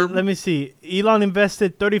electrical term? Let me see. Elon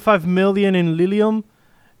invested $35 million in Lilium.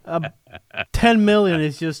 $10 million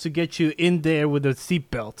is just to get you in there with a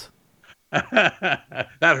seatbelt. That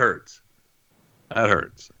hurts. That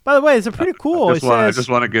hurts. By the way, it's a pretty cool. I just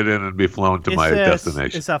want to get in and be flown to my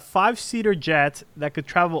destination. It's a 5-seater jet that could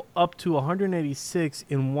travel up to 186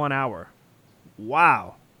 in 1 hour.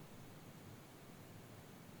 Wow.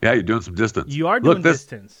 Yeah, you're doing some distance. You are doing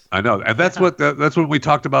distance. I know, and that's that's when we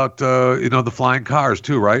talked about the flying cars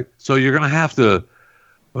too, right? So you're going to have to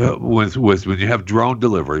with when you have drone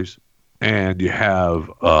deliveries and you have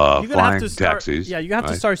flying taxis. Yeah, you have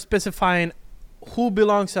to start specifying who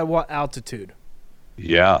belongs at what altitude.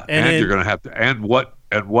 Yeah, and you're going to have to and what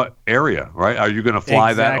area, right? Are you going to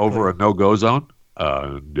fly that over a no-go zone?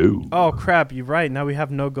 No. Oh crap! You're right. Now we have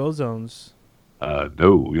no-go zones.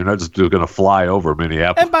 No, you're not just going to fly over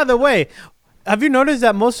Minneapolis. And by the way, have you noticed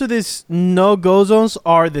that most of these no-go zones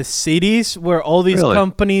are the cities where all these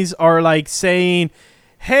companies are like saying,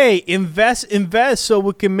 hey, invest so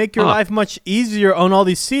we can make your life much easier on all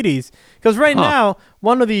these cities. Because right now,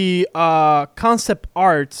 one of the concept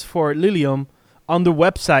arts for Lilium on the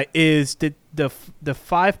website is the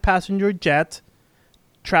 5-passenger jet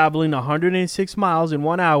traveling 186 miles in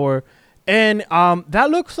 1 hour. And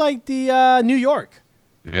that looks like the New York.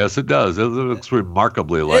 Yes, it does. It looks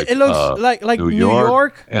remarkably like it looks like New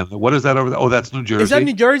York. And what is that over there? Oh, that's New Jersey. Is that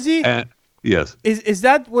New Jersey? Yes. Is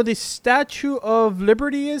that what the Statue of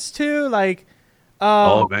Liberty is too? Like,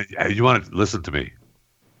 oh man, you want to listen to me?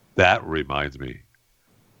 That reminds me.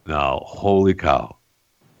 Now, holy cow!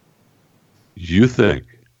 You think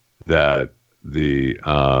that the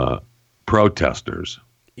protesters?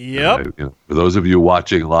 Yep. For those of you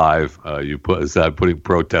watching live, you started putting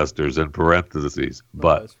protesters in parentheses.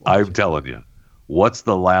 But I'm telling you, what's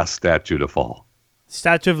the last statue to fall?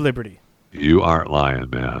 Statue of Liberty. You aren't lying,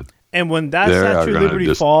 man. And when that Statue of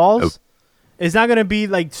Liberty falls, it's not going to be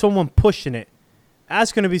like someone pushing it.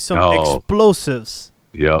 That's going to be some explosives.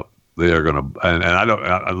 Yep. They are going to. And I don't.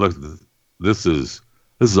 I look. This is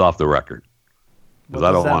off the record because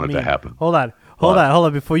I don't want it to happen. Hold on.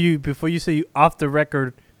 Before you say you off the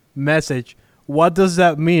record message, what does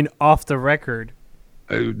that mean off the record?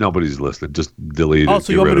 Nobody's listening. Just delete it. Oh,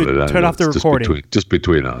 so you want me to turn off the recording? Just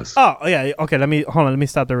between us. Oh, yeah. Okay. Let me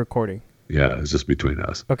stop the recording. Yeah, it's just between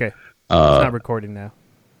us. Okay. It's not recording now.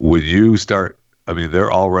 When you start,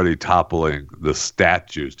 they're already toppling the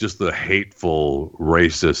statues, just the hateful,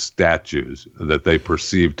 racist statues that they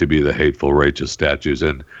perceive to be the hateful, racist statues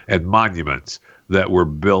and monuments that were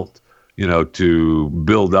built, to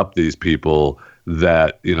build up these people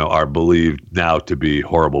that, are believed now to be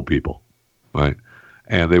horrible people, right?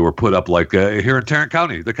 And they were put up like here in Tarrant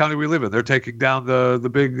County, the county we live in. They're taking down the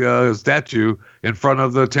big statue in front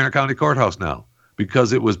of the Tarrant County Courthouse now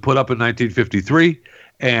because it was put up in 1953,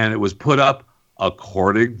 and it was put up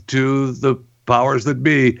according to the powers that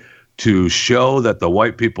be to show that the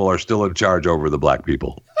white people are still in charge over the black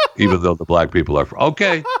people, even though the black people are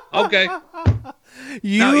okay.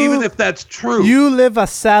 Now, even if that's true, you live a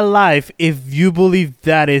sad life if you believe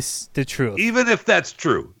that is the truth. Even if that's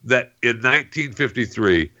true, that in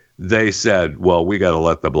 1953 they said, "Well, we got to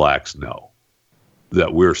let the blacks know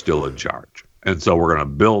that we're still in charge, and so we're going to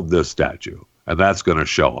build this statue, and that's going to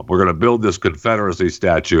show them. We're going to build this Confederacy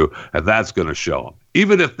statue, and that's going to show them."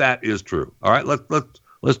 Even if that is true, all right,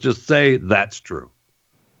 let's just say that's true.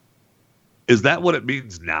 Is that what it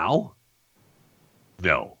means now?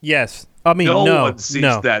 No. Yes. No one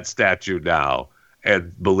sees that statue now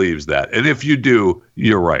and believes that. And if you do,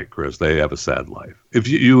 you're right, Chris. They have a sad life. If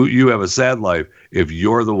you have a sad life if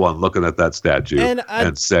you're the one looking at that statue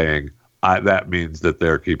and saying, that means that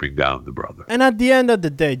they're keeping down the brother. And at the end of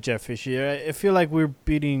the day, Jeff Fisher, I feel like we're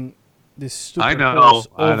beating this stupid horse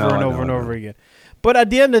over and over again. But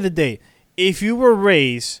at the end of the day, if you were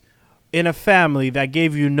raised in a family that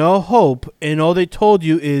gave you no hope and all they told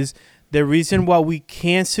you is the reason why we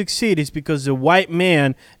can't succeed is because the white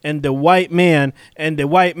man and the white man and the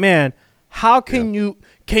white man. How can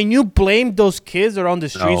you blame those kids that are on the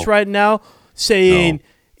streets right now saying,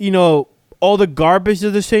 all the garbage that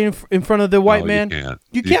they're saying in front of the white man?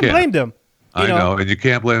 You can't blame them. I know, and you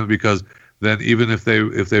can't blame them because then even if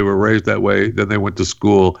they were raised that way, then they went to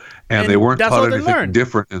school and they weren't taught anything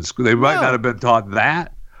different in school. They might not have been taught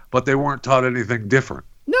that, but they weren't taught anything different.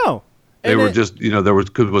 No. They were just, there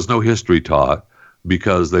was no history taught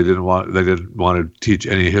because they didn't want to teach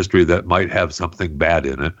any history that might have something bad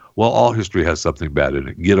in it. Well, all history has something bad in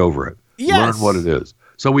it. Get over it. Yes. Learn what it is.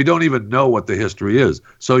 So we don't even know what the history is.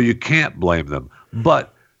 So you can't blame them.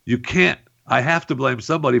 But you can't. I have to blame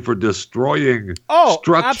somebody for destroying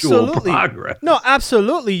structural progress. No,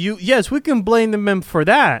 absolutely. Yes, we can blame them for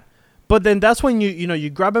that. But then that's when you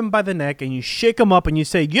grab him by the neck and you shake him up and you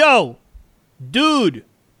say, "Yo, dude,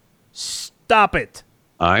 stop it."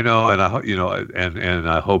 I know, and and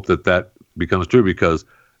I hope that becomes true, because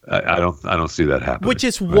I don't see that happening. Which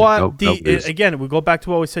is what again, we go back to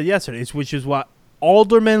what we said yesterday, which is what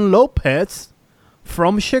Alderman Lopez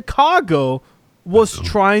from Chicago was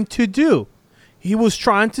trying to do. He was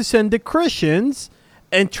trying to send the Christians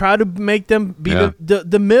and try to make them be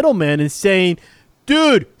the middleman and saying,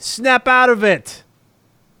 "Dude, snap out of it."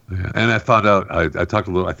 Yeah. And I found out, I talked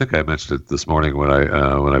a little, I think I mentioned it this morning when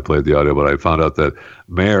I played the audio, but I found out that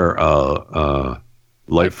Mayor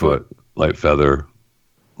Lightfoot, Lightfeather,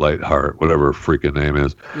 Lightheart, whatever her freaking name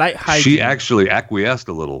is, she actually acquiesced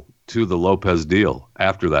a little to the Lopez deal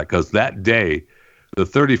after that, because that day, the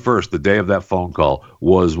 31st, the day of that phone call,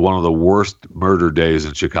 was one of the worst murder days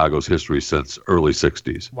in Chicago's history since early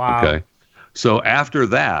 60s. Wow. Okay. So after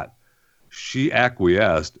that, she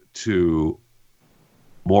acquiesced to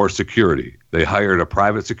more security. They hired a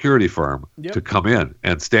private security firm to come in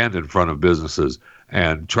and stand in front of businesses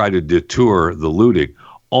and try to deter the looting.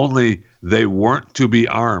 Only they weren't to be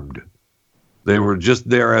armed. They were just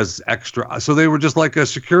there as extra. So they were just like a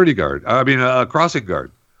security guard. I mean, a crossing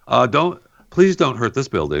guard. Please don't hurt this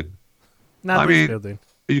building. Not this building.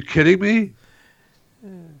 Are you kidding me?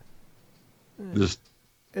 Just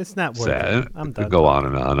it's not worth sad. it. I'm done. Go on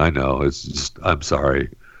and on. I know. It's just, I'm sorry.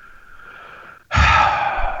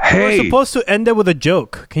 Hey, we're supposed to end it with a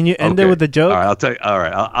joke. Can you end it with a joke? All right, I'll tell you. All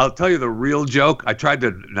right, I'll tell you the real joke. I tried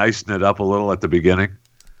to nicen it up a little at the beginning,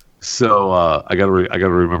 so I gotta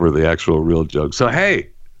remember the actual real joke. So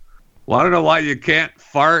hey, want to know why you can't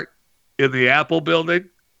fart in the Apple building?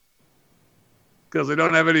 Because they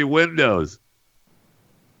don't have any windows.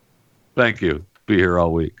 Thank you. Be here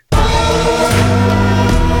all week.